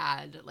 like,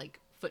 add, like,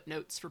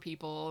 footnotes for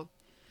people.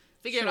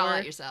 Figure it all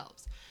out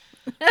yourselves.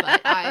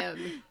 But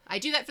I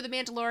do that for The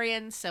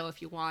Mandalorian, so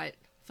if you want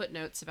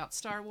footnotes about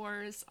Star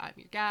Wars, I'm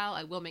your gal.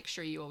 I will make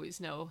sure you always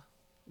know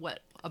what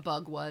a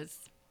bug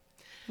was.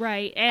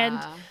 Right, and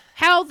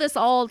how this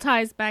all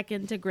ties back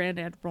into Grand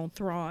Admiral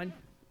Thrawn,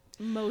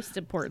 most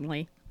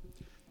importantly.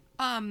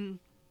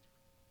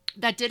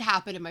 That did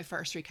happen in my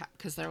first recap,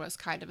 because there was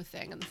kind of a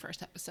thing in the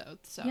first episode.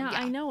 So yeah,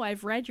 I know.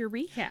 I've read your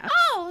recap.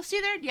 Oh,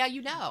 see there? Yeah,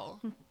 you know.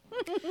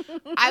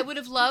 I would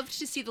have loved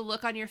to see the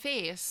look on your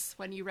face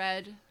when you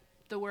read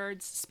the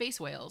words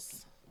space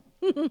whales.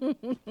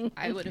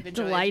 I would have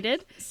enjoyed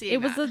delighted.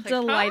 Seeing was that. A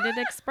delighted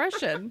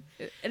expression,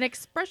 an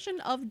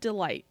expression of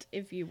delight,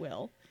 if you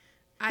will.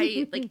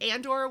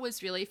 Andor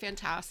was really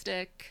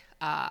fantastic.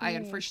 I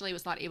unfortunately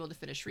was not able to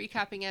finish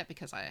recapping it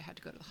because I had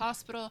to go to the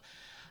hospital.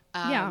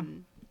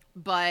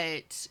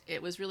 But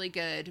it was really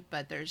good.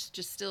 But there's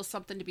just still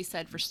something to be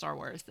said for Star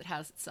Wars that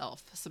has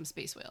itself some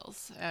space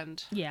whales,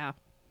 and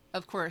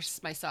of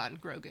course, my son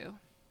Grogu.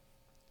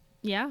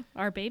 Yeah,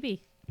 our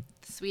baby.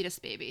 The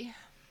sweetest baby.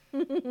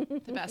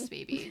 The best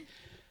baby.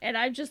 And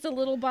I'm just a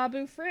little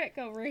Babu Frick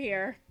over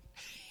here.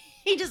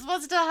 He just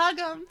wants to hug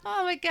him.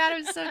 Oh my god,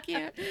 it was so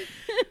cute.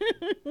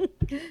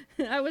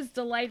 I was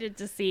delighted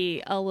to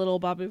see a little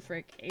Babu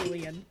Frick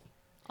alien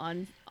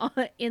on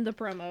in the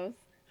promos.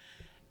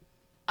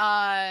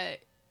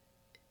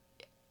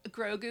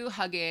 Grogu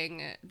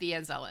hugging the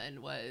Anzellan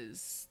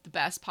was the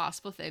best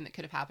possible thing that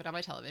could have happened on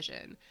my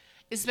television.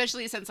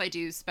 Especially since I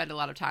do spend a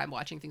lot of time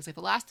watching things like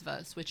The Last of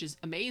Us, which is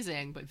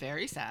amazing, but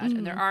very sad.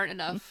 And there aren't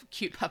enough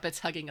cute puppets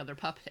hugging other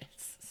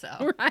puppets.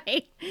 So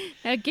right.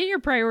 Now get your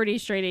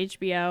priorities straight,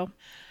 HBO.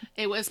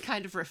 It was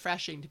kind of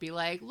refreshing to be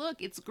like,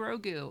 look, it's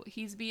Grogu.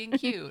 He's being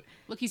cute.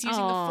 Look, he's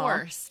using the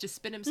Force to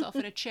spin himself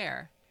in a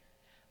chair.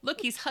 Look,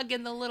 he's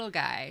hugging the little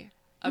guy.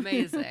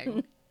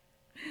 Amazing.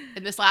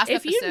 In this last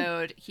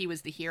episode, he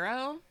was the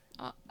hero.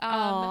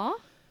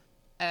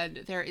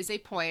 And there is a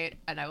point,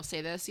 and I will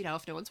say this,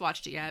 if no one's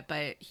watched it yet,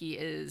 but he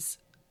is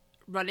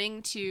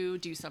running to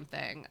do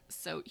something.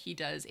 So he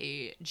does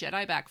a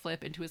Jedi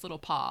backflip into his little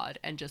pod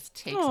and just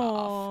takes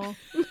off.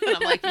 And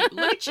I'm like,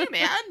 look at you,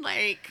 man.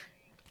 Like,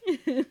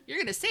 you're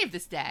going to save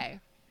this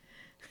day.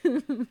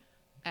 And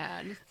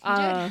he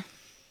did.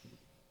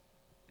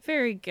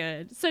 Very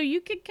good. So you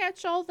can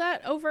catch all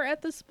that over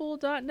at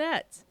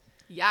thespool.net.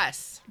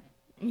 Yes.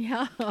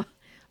 Yeah.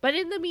 But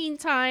in the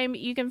meantime,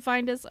 you can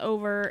find us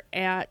over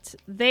at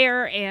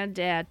there and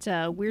at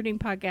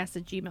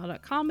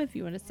weirdingpodcast@gmail.com if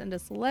you want to send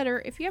us a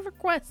letter. If you have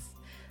requests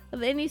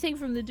of anything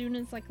from the Dune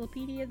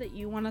Encyclopedia that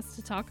you want us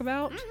to talk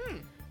about,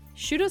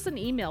 shoot us an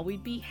email.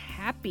 We'd be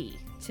happy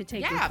to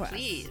take requests.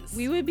 Please.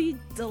 We would be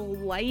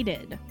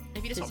delighted.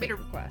 If you just want me to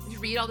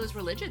read all those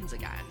religions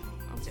again,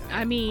 I'll do it.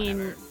 I mean,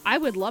 whatever. I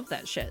would love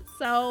that shit.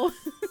 So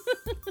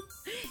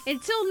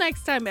until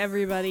next time,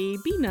 everybody,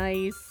 be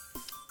nice.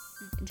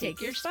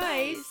 Take your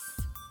spice.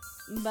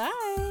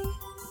 Bye.